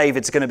heard that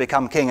David's going to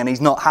become king and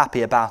he's not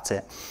happy about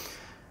it.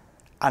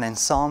 And in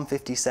Psalm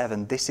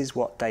 57, this is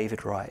what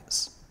David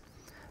writes.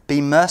 Be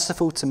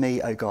merciful to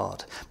me, O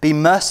God. Be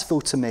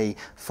merciful to me,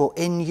 for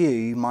in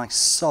you my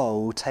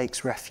soul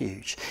takes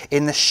refuge.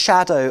 In the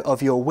shadow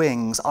of your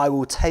wings I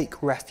will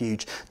take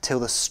refuge till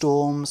the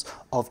storms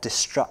of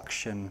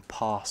destruction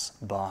pass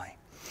by.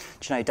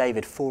 Do you know,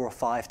 David 4 or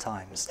 5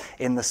 times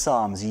in the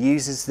Psalms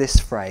uses this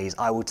phrase,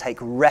 I will take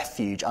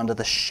refuge under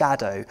the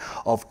shadow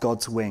of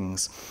God's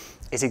wings.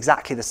 It's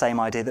exactly the same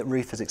idea that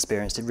Ruth has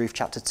experienced in Ruth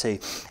chapter 2.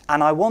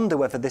 And I wonder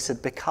whether this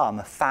had become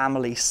a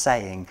family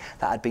saying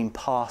that had been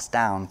passed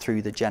down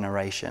through the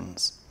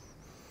generations.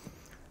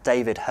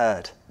 David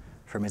heard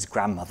from his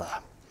grandmother,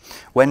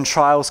 when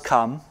trials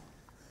come,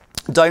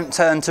 don't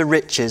turn to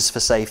riches for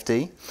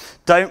safety.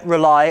 Don't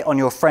rely on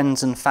your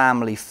friends and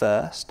family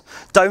first.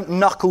 Don't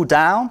knuckle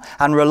down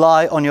and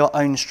rely on your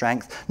own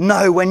strength.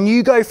 No, when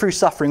you go through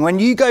suffering, when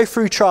you go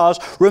through trials,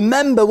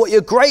 remember what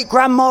your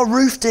great-grandma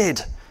Ruth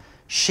did.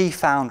 She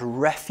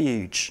found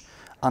refuge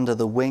under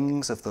the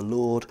wings of the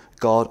Lord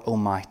God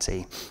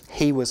Almighty.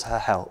 He was her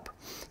help.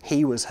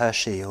 He was her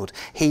shield.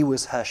 He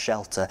was her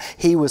shelter.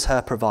 He was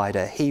her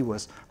provider. He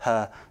was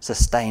her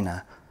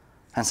sustainer.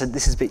 And so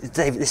this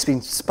has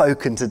been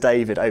spoken to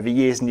David over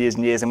years and years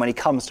and years. And when he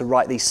comes to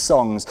write these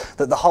songs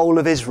that the whole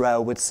of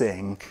Israel would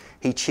sing,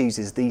 he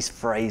chooses these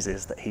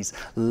phrases that he's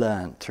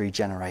learnt through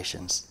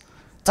generations.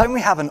 Don't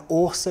we have an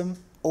awesome,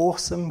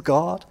 awesome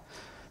God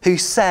who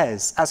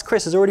says, as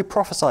Chris has already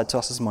prophesied to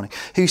us this morning,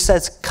 who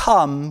says,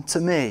 come to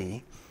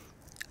me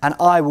and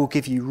I will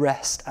give you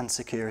rest and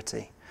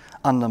security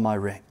under my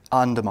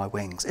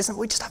wings. Isn't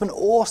we just have an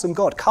awesome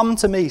God? Come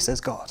to me, says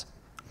God.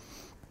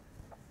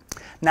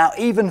 Now,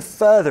 even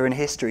further in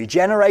history,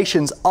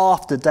 generations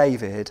after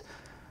David,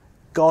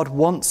 God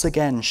once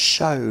again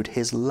showed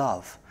his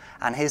love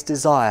and his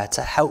desire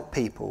to help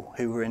people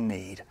who were in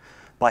need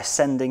by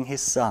sending his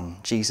son,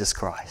 Jesus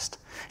Christ.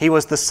 He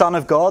was the Son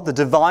of God, the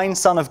divine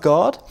Son of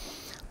God,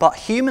 but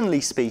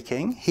humanly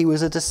speaking, he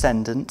was a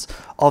descendant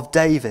of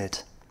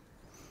David.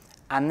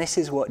 And this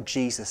is what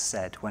Jesus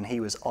said when he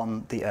was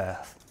on the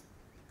earth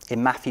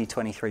in Matthew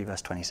 23,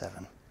 verse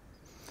 27.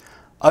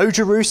 O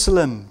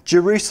Jerusalem,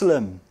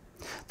 Jerusalem,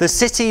 the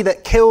city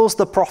that kills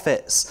the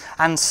prophets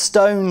and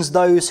stones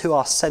those who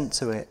are sent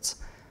to it.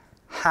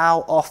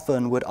 How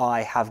often would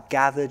I have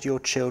gathered your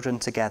children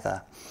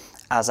together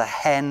as a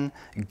hen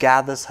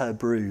gathers her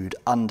brood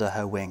under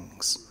her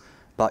wings,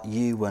 but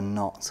you were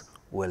not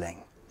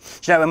willing.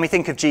 Do you know, when we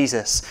think of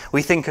Jesus,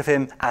 we think of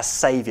him as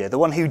Saviour, the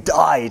one who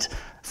died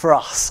for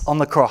us on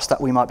the cross that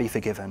we might be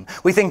forgiven.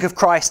 We think of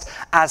Christ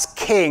as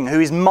King, who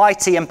is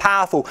mighty and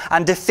powerful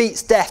and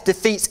defeats death,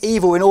 defeats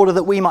evil in order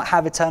that we might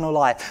have eternal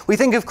life. We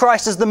think of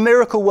Christ as the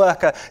miracle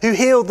worker who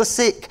healed the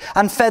sick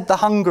and fed the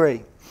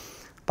hungry.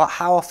 But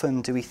how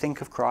often do we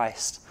think of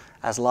Christ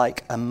as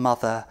like a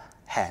mother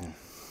hen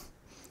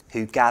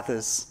who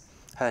gathers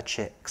her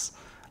chicks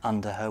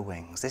under her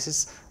wings? This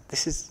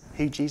is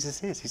who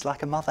Jesus is. He's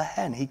like a mother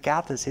hen. He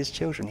gathers his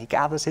children. He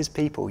gathers his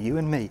people, you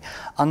and me,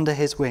 under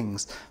his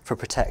wings for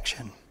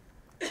protection.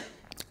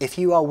 If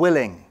you are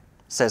willing,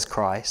 says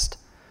Christ,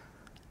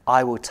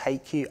 I will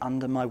take you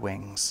under my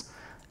wings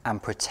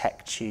and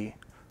protect you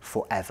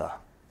forever.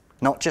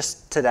 Not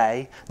just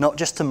today, not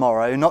just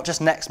tomorrow, not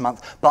just next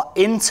month, but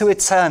into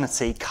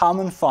eternity. Come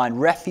and find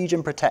refuge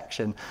and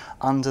protection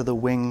under the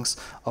wings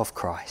of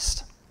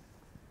Christ.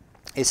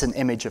 It's an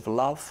image of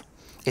love.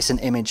 It's an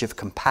image of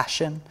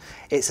compassion.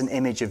 It's an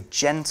image of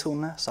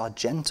gentleness, our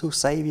gentle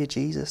Saviour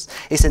Jesus.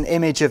 It's an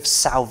image of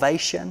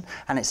salvation,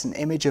 and it's an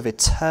image of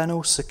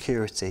eternal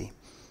security.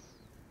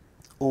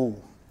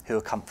 All who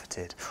are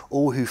comforted,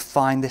 all who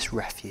find this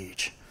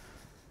refuge,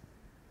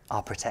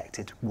 are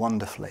protected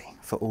wonderfully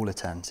for all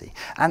eternity.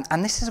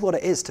 And this is what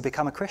it is to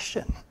become a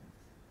Christian.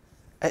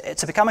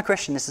 To become a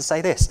Christian is to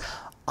say this: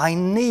 I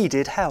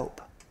needed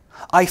help.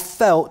 I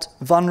felt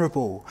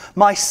vulnerable.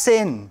 My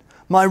sin,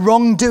 my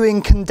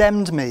wrongdoing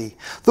condemned me.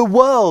 The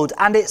world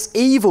and its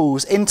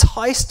evils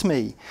enticed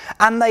me,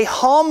 and they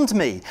harmed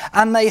me,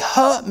 and they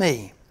hurt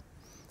me.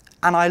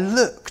 And I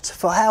looked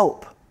for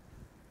help.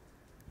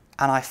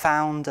 And I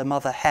found a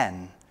mother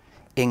hen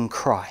in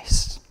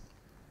Christ.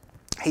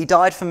 He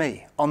died for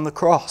me on the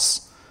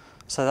cross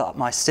so that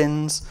my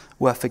sins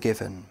were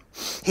forgiven.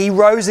 He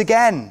rose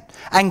again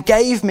and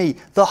gave me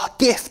the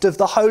gift of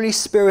the Holy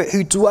Spirit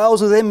who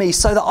dwells within me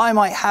so that I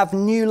might have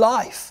new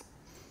life.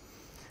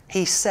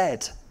 He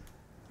said,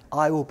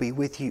 I will be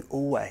with you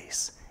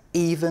always,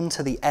 even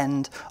to the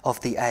end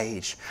of the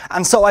age.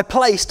 And so I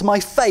placed my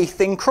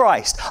faith in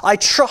Christ. I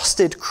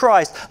trusted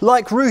Christ.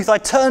 Like Ruth, I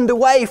turned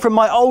away from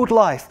my old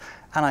life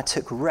and I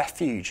took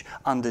refuge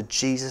under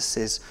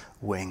Jesus'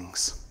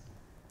 wings.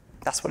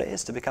 That's what it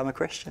is to become a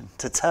Christian,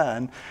 to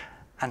turn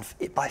and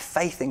by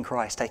faith in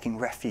Christ, taking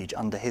refuge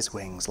under his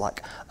wings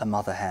like a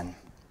mother hen.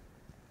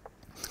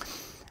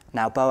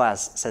 Now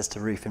Boaz says to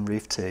Ruth in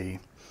Ruth 2,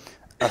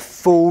 a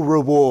full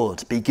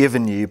reward be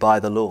given you by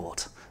the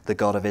Lord, the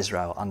God of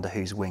Israel, under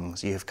whose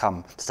wings you have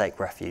come to take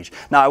refuge.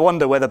 Now I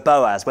wonder whether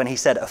Boaz, when he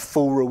said a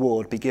full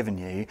reward be given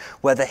you,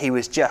 whether he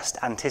was just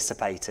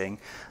anticipating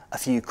a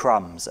few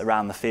crumbs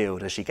around the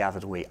field as she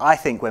gathered wheat. I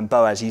think when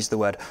Boaz used the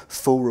word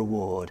full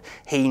reward,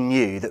 he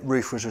knew that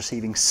Ruth was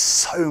receiving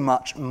so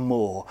much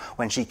more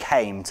when she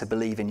came to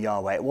believe in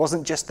Yahweh. It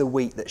wasn't just the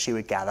wheat that she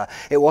would gather.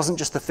 It wasn't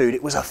just the food.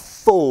 It was a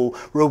full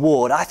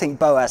reward. I think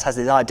Boaz has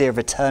this idea of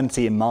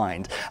eternity in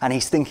mind, and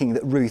he's thinking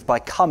that Ruth, by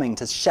coming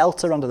to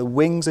shelter under the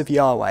wings of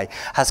Yahweh,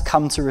 has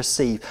come to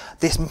receive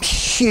this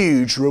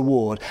huge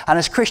reward. And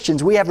as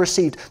Christians, we have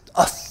received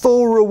a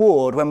full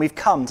reward when we've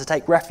come to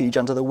take refuge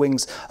under the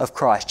wings of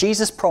Christ.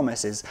 Jesus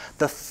promises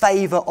the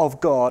favour of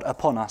God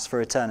upon us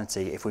for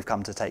eternity if we've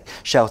come to take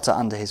shelter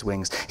under his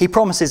wings. He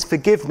promises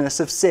forgiveness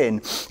of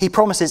sin. He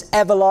promises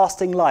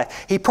everlasting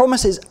life. He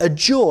promises a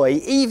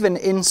joy even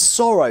in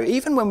sorrow.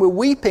 Even when we're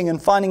weeping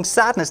and finding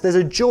sadness, there's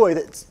a joy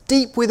that's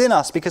deep within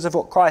us because of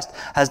what Christ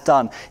has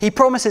done. He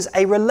promises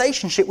a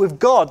relationship with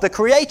God, the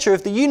creator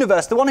of the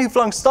universe, the one who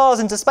flung stars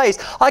into space.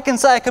 I can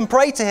say I can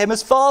pray to him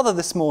as Father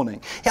this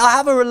morning. I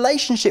have a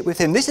relationship with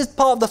him. This is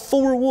part of the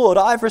full reward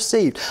I've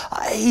received.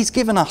 He's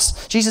given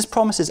us, Jesus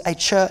promises, a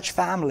church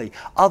family,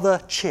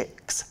 other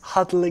chicks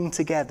huddling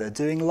together,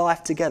 doing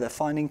life together,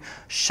 finding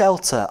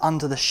shelter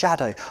under the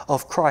shadow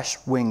of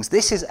Christ's wings.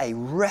 This is a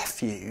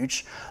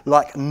refuge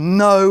like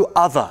no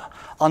other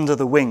under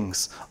the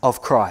wings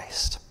of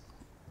Christ.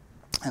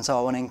 And so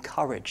I want to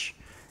encourage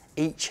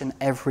each and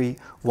every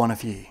one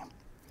of you,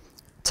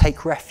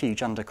 take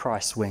refuge under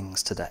Christ's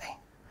wings today.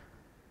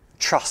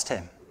 Trust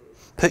him.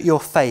 Put your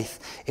faith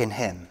in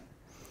him.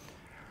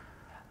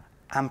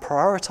 And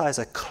prioritize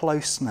a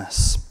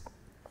closeness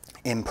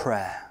in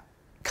prayer.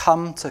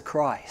 Come to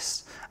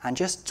Christ and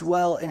just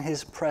dwell in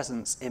his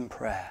presence in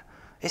prayer.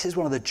 This is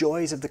one of the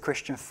joys of the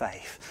Christian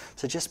faith.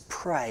 So just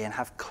pray and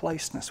have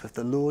closeness with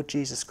the Lord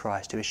Jesus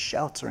Christ, who is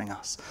sheltering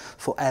us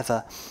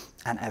forever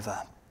and ever.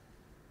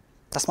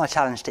 That's my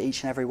challenge to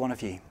each and every one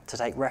of you, to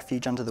take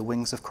refuge under the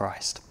wings of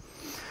Christ.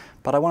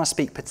 But I want to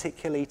speak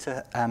particularly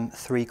to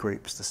three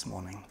groups this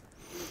morning.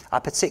 I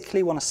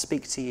particularly want to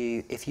speak to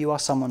you if you are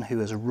someone who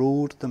has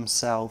ruled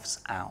themselves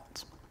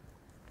out.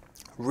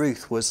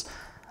 Ruth was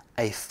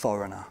a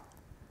foreigner,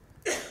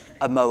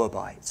 a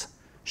Moabite.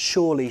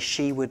 Surely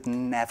she would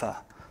never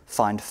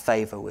find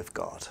favour with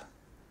God.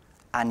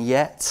 And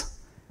yet,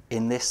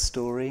 in this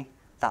story,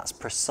 that's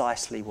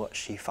precisely what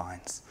she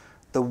finds.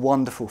 The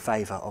wonderful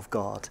favour of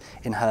God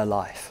in her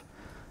life.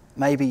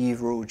 Maybe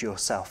you've ruled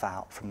yourself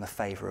out from the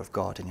favour of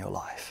God in your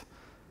life.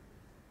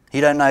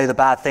 You don't know the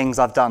bad things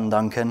I've done,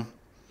 Duncan.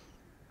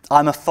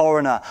 I'm a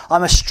foreigner.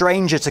 I'm a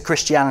stranger to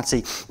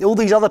Christianity. All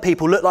these other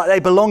people look like they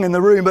belong in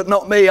the room, but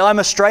not me. I'm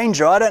a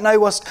stranger. I don't know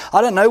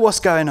what's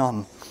going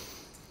on.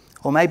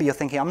 Or maybe you're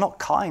thinking, I'm not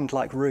kind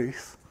like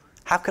Ruth.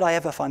 How could I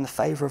ever find the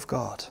favour of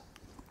God?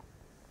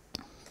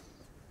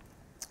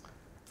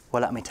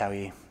 Well, let me tell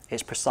you.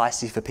 It's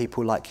precisely for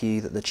people like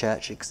you that the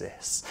church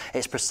exists.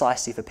 It's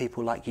precisely for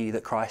people like you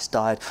that Christ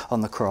died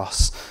on the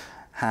cross.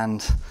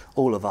 And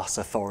all of us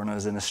are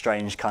foreigners in a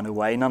strange kind of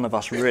way. None of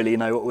us really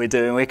know what we're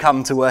doing. We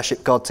come to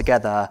worship God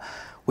together.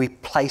 We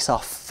place our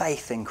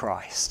faith in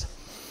Christ.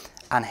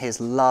 And his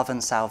love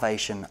and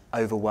salvation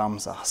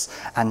overwhelms us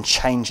and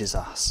changes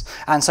us.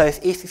 And so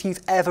if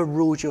you've ever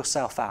ruled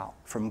yourself out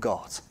from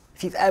God,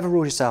 if you've ever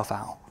ruled yourself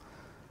out,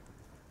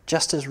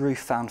 just as Ruth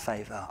found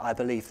favour, I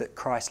believe that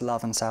Christ's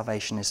love and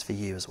salvation is for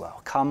you as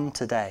well. Come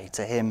today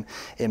to him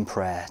in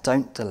prayer.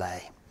 Don't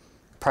delay.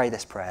 Pray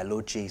this prayer,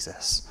 Lord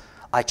Jesus,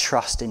 I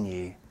trust in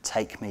you.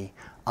 Take me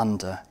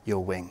under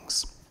your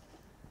wings.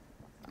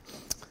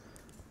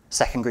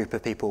 Second group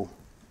of people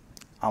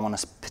I want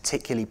to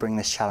particularly bring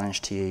this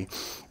challenge to you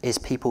is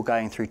people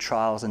going through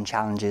trials and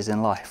challenges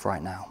in life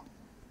right now.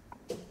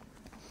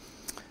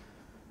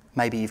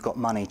 Maybe you've got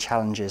money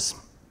challenges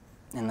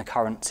in the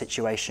current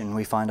situation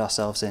we find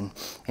ourselves in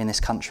this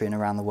country and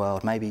around the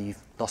world. Maybe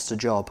you've lost a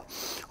job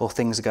or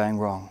things are going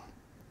wrong.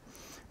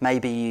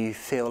 Maybe you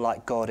feel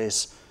like God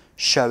is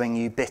showing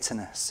you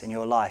bitterness in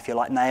your life. You're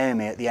like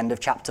Naomi at the end of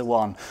chapter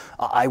 1.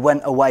 I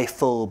went away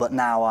full, but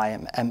now I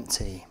am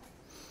empty.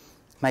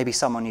 Maybe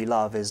someone you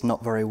love is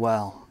not very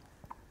well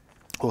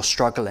or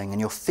struggling,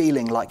 and you're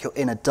feeling like you're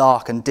in a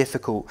dark and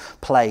difficult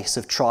place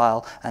of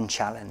trial and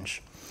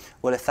challenge.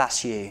 Well, if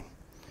that's you,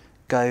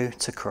 go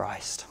to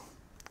Christ.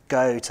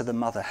 Go to the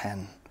mother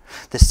hen.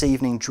 This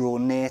evening, draw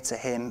near to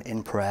him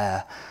in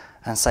prayer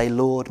and say,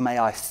 Lord, may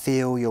I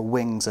feel your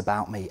wings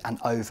about me and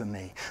over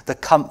me, the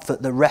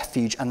comfort, the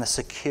refuge and the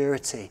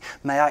security.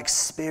 May I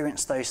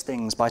experience those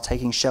things by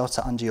taking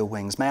shelter under your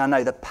wings. May I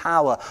know the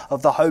power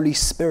of the Holy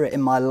Spirit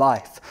in my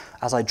life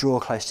as I draw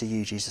close to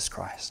you, Jesus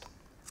Christ.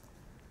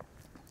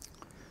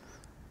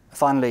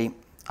 Finally,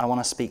 I want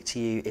to speak to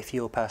you if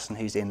you're a person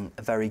who's in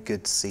a very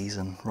good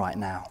season right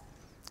now.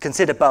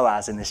 Consider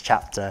Boaz in this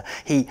chapter.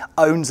 He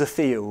owns a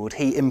field.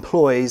 He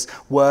employs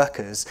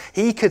workers.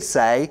 He could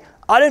say,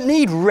 I don't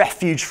need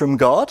refuge from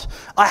God.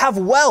 I have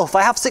wealth.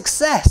 I have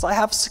success. I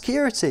have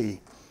security.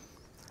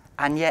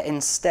 And yet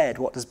instead,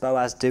 what does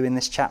Boaz do in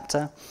this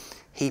chapter?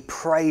 He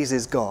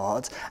praises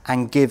God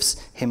and gives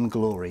him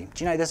glory.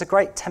 Do you know, there's a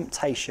great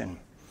temptation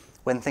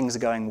when things are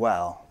going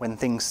well, when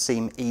things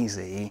seem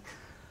easy,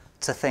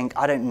 to think,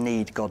 I don't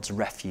need God's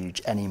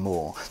refuge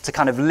anymore, to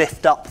kind of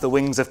lift up the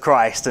wings of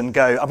Christ and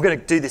go, I'm going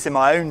to do this in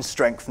my own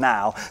strength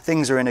now.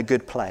 Things are in a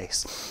good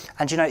place.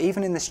 And you know,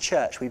 even in this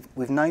church,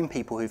 we've known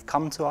people who've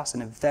come to us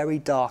in a very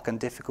dark and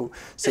difficult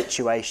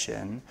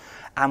situation,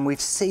 and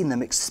we've seen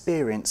them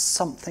experience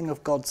something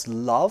of God's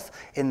love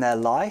in their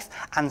life,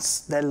 and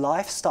their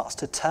life starts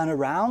to turn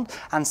around,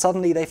 and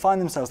suddenly they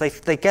find themselves,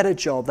 they get a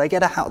job, they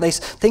get a house,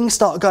 things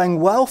start going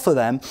well for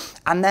them,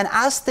 and then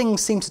as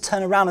things seem to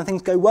turn around and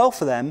things go well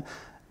for them,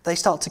 they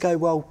start to go,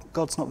 well,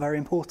 God's not very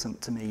important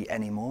to me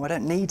anymore. I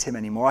don't need him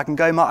anymore. I can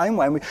go my own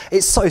way. And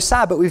it's so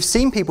sad, but we've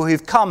seen people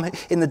who've come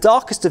in the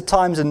darkest of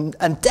times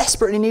and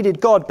desperately needed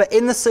God, but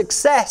in the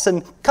success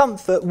and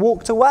comfort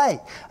walked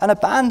away and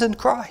abandoned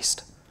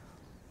Christ.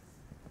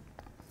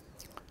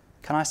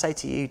 Can I say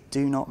to you,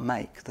 do not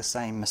make the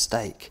same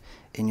mistake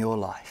in your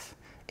life.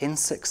 In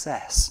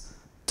success,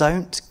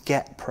 don't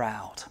get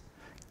proud.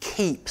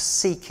 Keep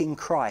seeking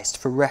Christ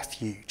for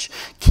refuge.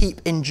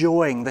 Keep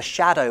enjoying the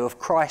shadow of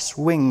Christ's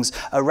wings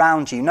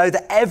around you. Know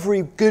that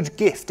every good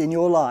gift in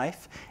your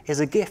life is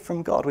a gift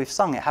from God. We've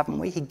sung it, haven't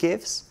we? He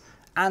gives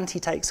and he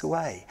takes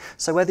away.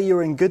 So whether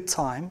you're in good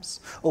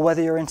times or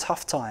whether you're in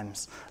tough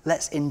times,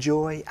 let's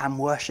enjoy and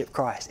worship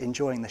Christ,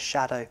 enjoying the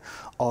shadow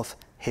of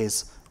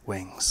his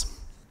wings.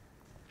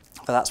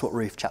 But that's what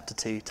Ruth chapter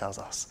 2 tells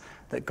us,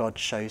 that God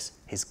shows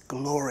his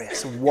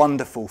glorious,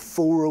 wonderful,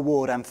 full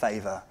reward and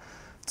favour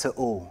to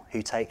all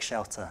who take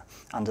shelter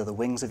under the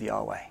wings of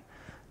Yahweh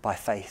by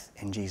faith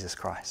in Jesus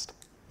Christ.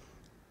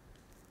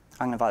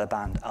 I'm going to invite the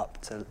band up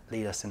to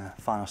lead us in a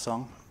final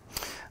song.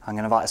 I'm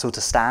going to invite us all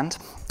to stand,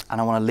 and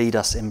I want to lead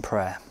us in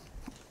prayer.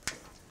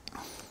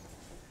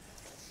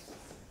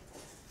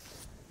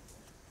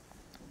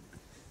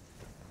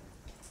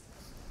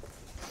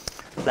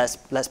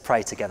 Let's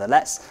pray together.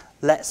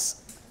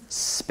 Let's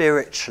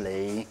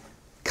spiritually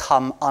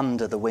come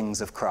under the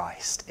wings of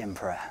Christ in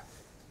prayer.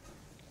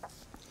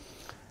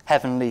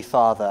 Heavenly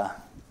Father,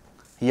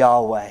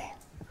 Yahweh,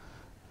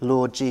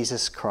 Lord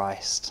Jesus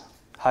Christ,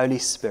 Holy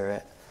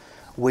Spirit,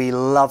 we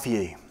love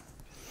you,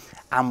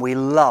 and we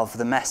love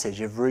the message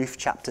of Ruth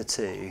chapter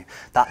 2,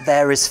 that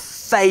there is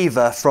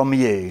favour from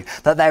you,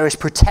 that there is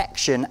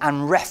protection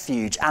and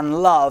refuge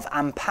and love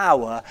and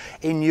power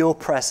in your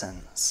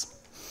presence.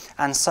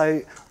 And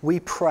so we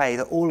pray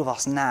that all of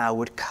us now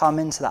would come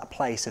into that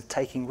place of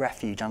taking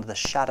refuge under the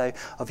shadow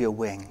of your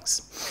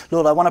wings.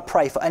 Lord, I want to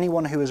pray for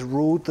anyone who has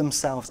ruled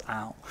themselves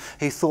out,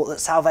 who thought that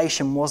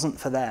salvation wasn't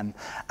for them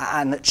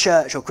and that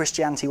church or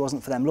Christianity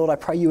wasn't for them. Lord, I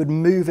pray you would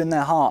move in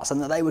their hearts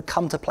and that they would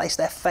come to place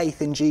their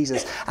faith in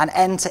Jesus and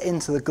enter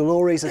into the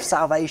glories of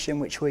salvation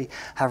which we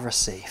have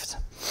received.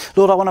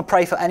 Lord, I want to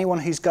pray for anyone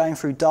who's going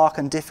through dark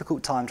and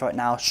difficult times right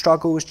now,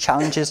 struggles,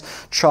 challenges,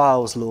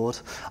 trials, Lord.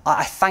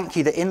 I thank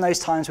you that in those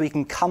times we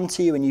can come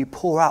to you and you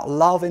pour out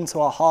love into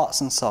our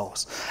hearts and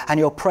souls, and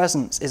your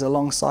presence is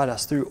alongside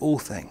us through all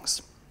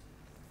things.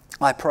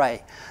 I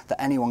pray that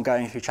anyone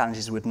going through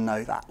challenges would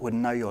know that, would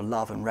know your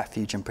love and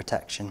refuge and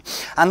protection.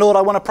 And Lord,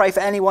 I want to pray for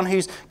anyone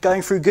who's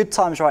going through good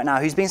times right now,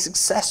 who's been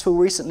successful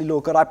recently,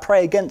 Lord God. I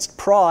pray against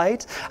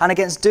pride and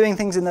against doing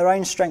things in their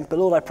own strength. But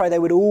Lord, I pray they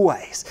would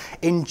always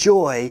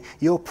enjoy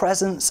your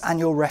presence and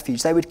your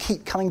refuge. They would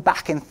keep coming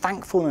back in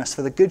thankfulness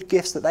for the good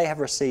gifts that they have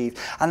received.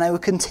 And they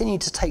would continue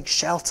to take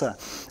shelter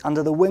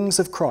under the wings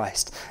of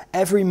Christ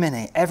every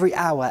minute, every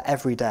hour,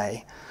 every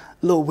day.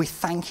 Lord, we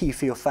thank you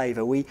for your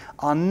favour. We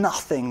are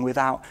nothing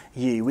without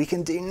you. We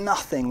can do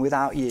nothing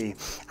without you.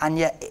 And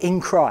yet in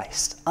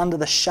Christ, under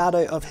the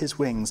shadow of his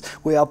wings,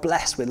 we are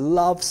blessed with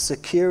love,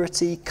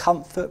 security,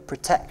 comfort,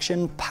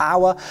 protection,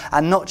 power,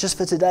 and not just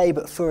for today,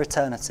 but for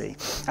eternity.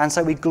 And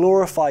so we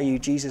glorify you,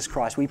 Jesus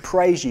Christ. We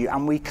praise you,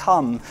 and we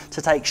come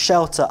to take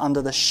shelter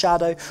under the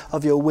shadow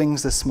of your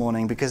wings this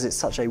morning, because it's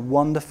such a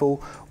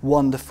wonderful,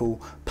 wonderful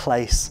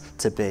place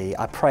to be.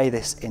 I pray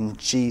this in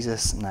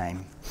Jesus'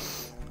 name.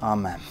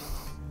 Amen.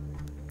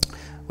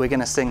 We're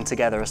going to sing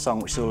together a song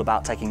which is all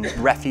about taking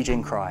refuge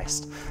in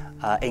Christ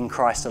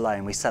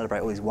alone. We celebrate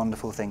all these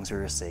wonderful things we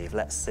receive.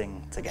 Let's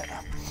sing together.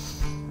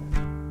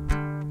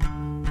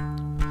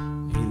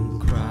 In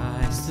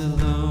Christ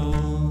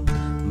alone,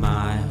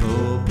 my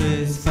hope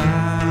is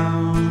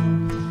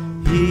found.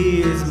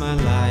 He is my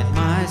light,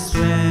 my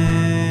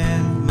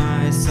strength,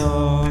 my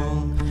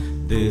song.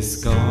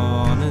 This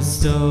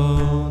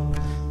cornerstone,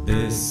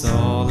 this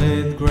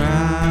solid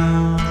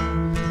ground,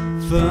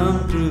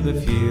 firm through the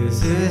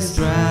fiercest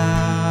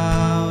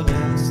drought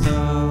and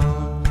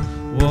storm.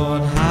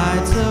 What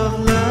heights of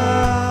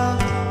love,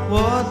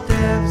 what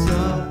depths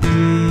of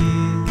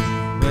peace,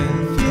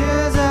 when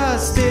fears are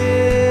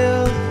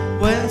still,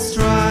 when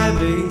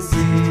striving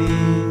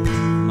cease.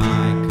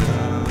 My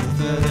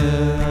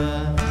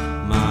comforter,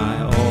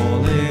 my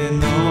all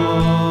in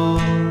all,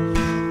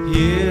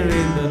 here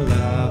in the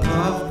love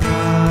of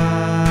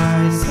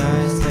Christ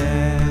I stand.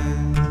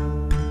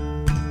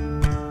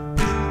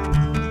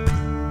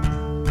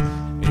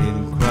 In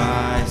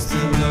Christ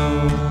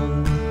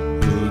alone,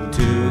 who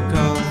took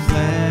on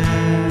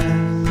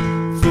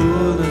flesh,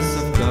 fullness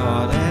of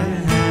God and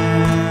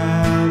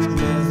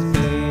helpless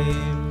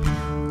babe,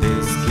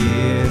 this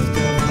gift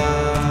of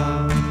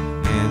love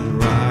and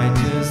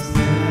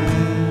righteousness,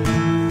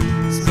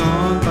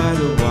 scorned by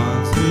the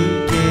ones who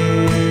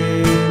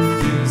came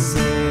to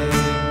save,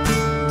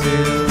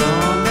 till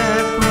on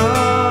that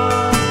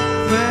cross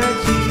where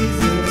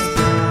Jesus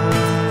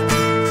died,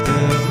 the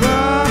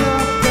wrath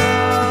of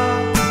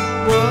God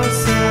was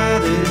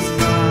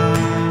satisfied.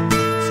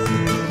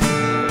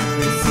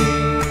 Every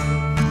sin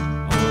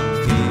on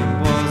him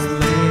was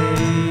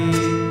laid.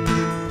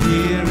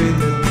 Here in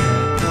the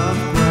death of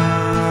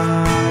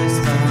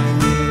Christ I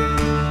live.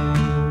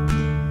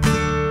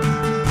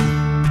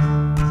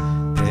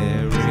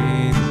 There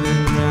in the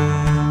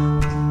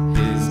ground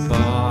his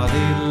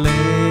body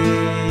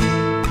lay,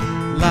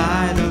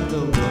 light of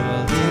the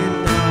world in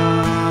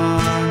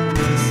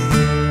darkness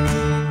lay,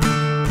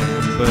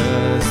 and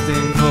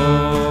bursting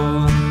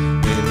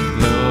forth in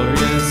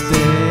glorious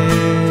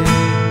day,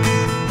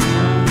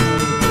 from the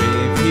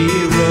grave he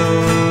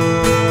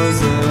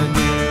rose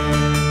again.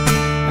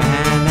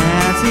 And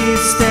as he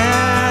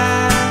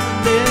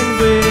stands in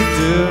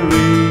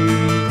victory,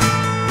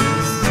 the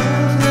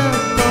stars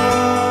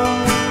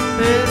above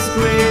his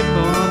grip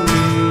on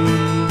me,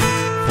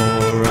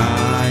 for I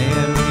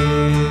am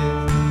his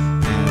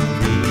and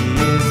he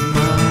is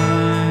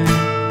mine,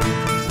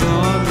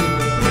 born with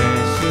the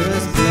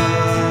precious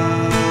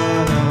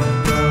blood of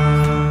Christ.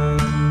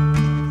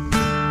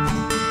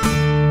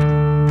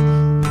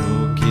 No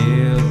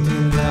guilt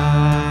in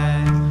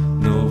life,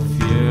 no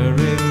fear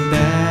in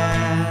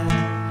death.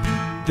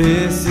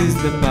 This is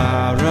the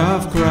power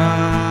of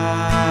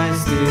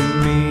Christ in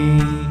me.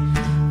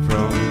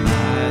 From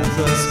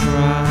lifeless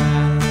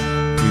cry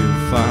to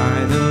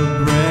final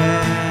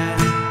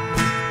breath,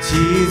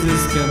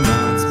 Jesus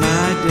commands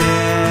my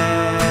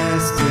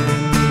destiny.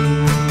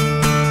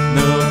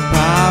 No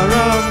power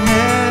of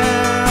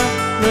hell,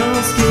 no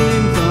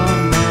schemes of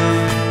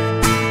man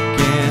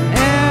can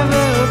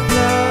ever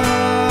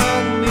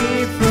pluck me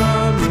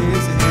from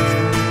his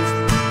hand,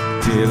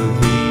 till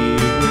he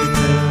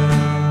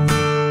returns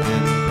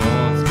and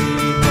calls me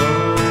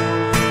home.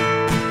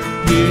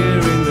 Here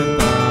in the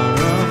power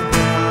of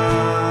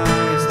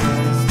Christ I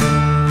stand.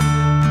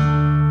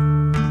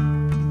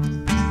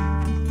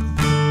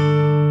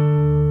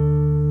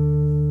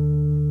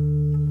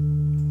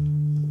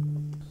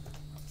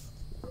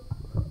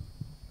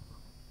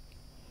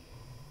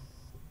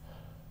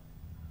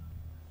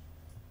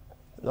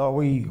 Lord,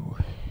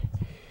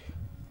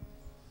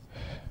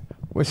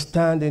 we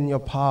stand in your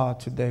power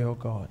today, oh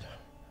God.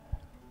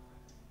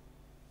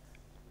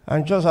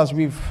 And just as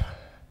we've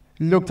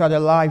looked at the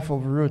life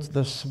of Ruth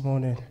this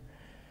morning,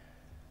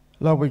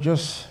 Lord, we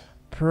just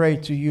pray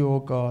to you, oh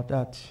God,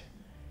 that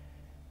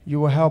you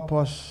will help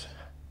us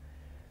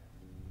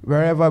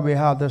wherever we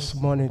are this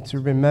morning to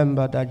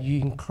remember that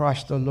you in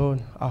Christ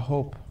alone, our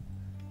hope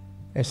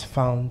is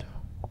found.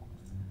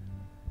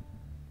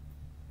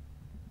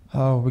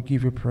 Oh, we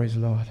give you praise,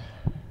 Lord.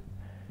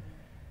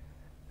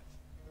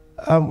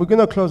 We're going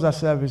to close our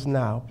service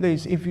now.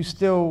 Please, if you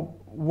still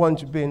want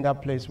to be in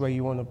that place where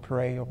you want to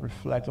pray or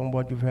reflect on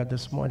what you've heard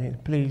this morning,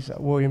 please,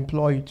 we'll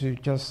implore you to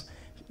just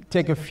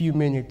take a few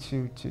minutes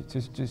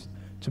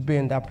to be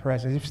in that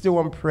presence. If you still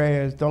want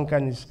prayers,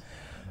 Duncan is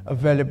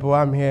available.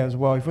 I'm here as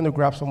well. If you want to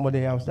grab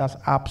somebody else, that's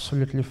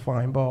absolutely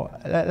fine.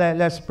 But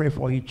let's pray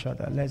for each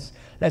other.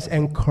 Let's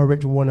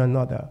encourage one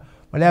another.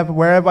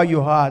 Wherever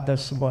you are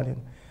this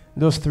morning,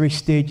 those 3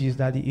 stages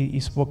that he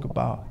spoke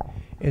about,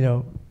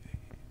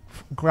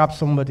 grab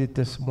somebody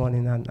this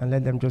morning and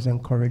let them just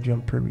encourage you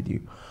and pray with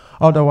you.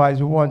 Otherwise,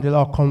 we want a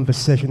lot of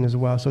conversation as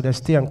well. So there's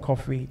tea and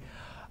coffee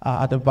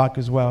at the back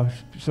as well.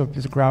 So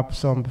just grab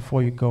some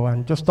before you go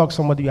and just talk to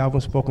somebody you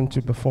haven't spoken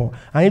to before.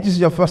 And if this is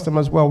your first time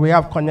as well, we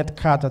have connect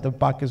cards at the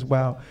back as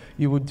well.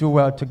 You would do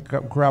well to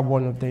grab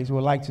one of these.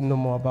 We'd like to know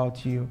more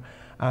about you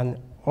and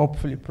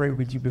hopefully pray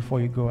with you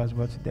before you go as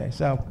well today.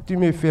 So do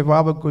me a favor,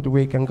 have a good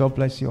week, and God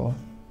bless you all.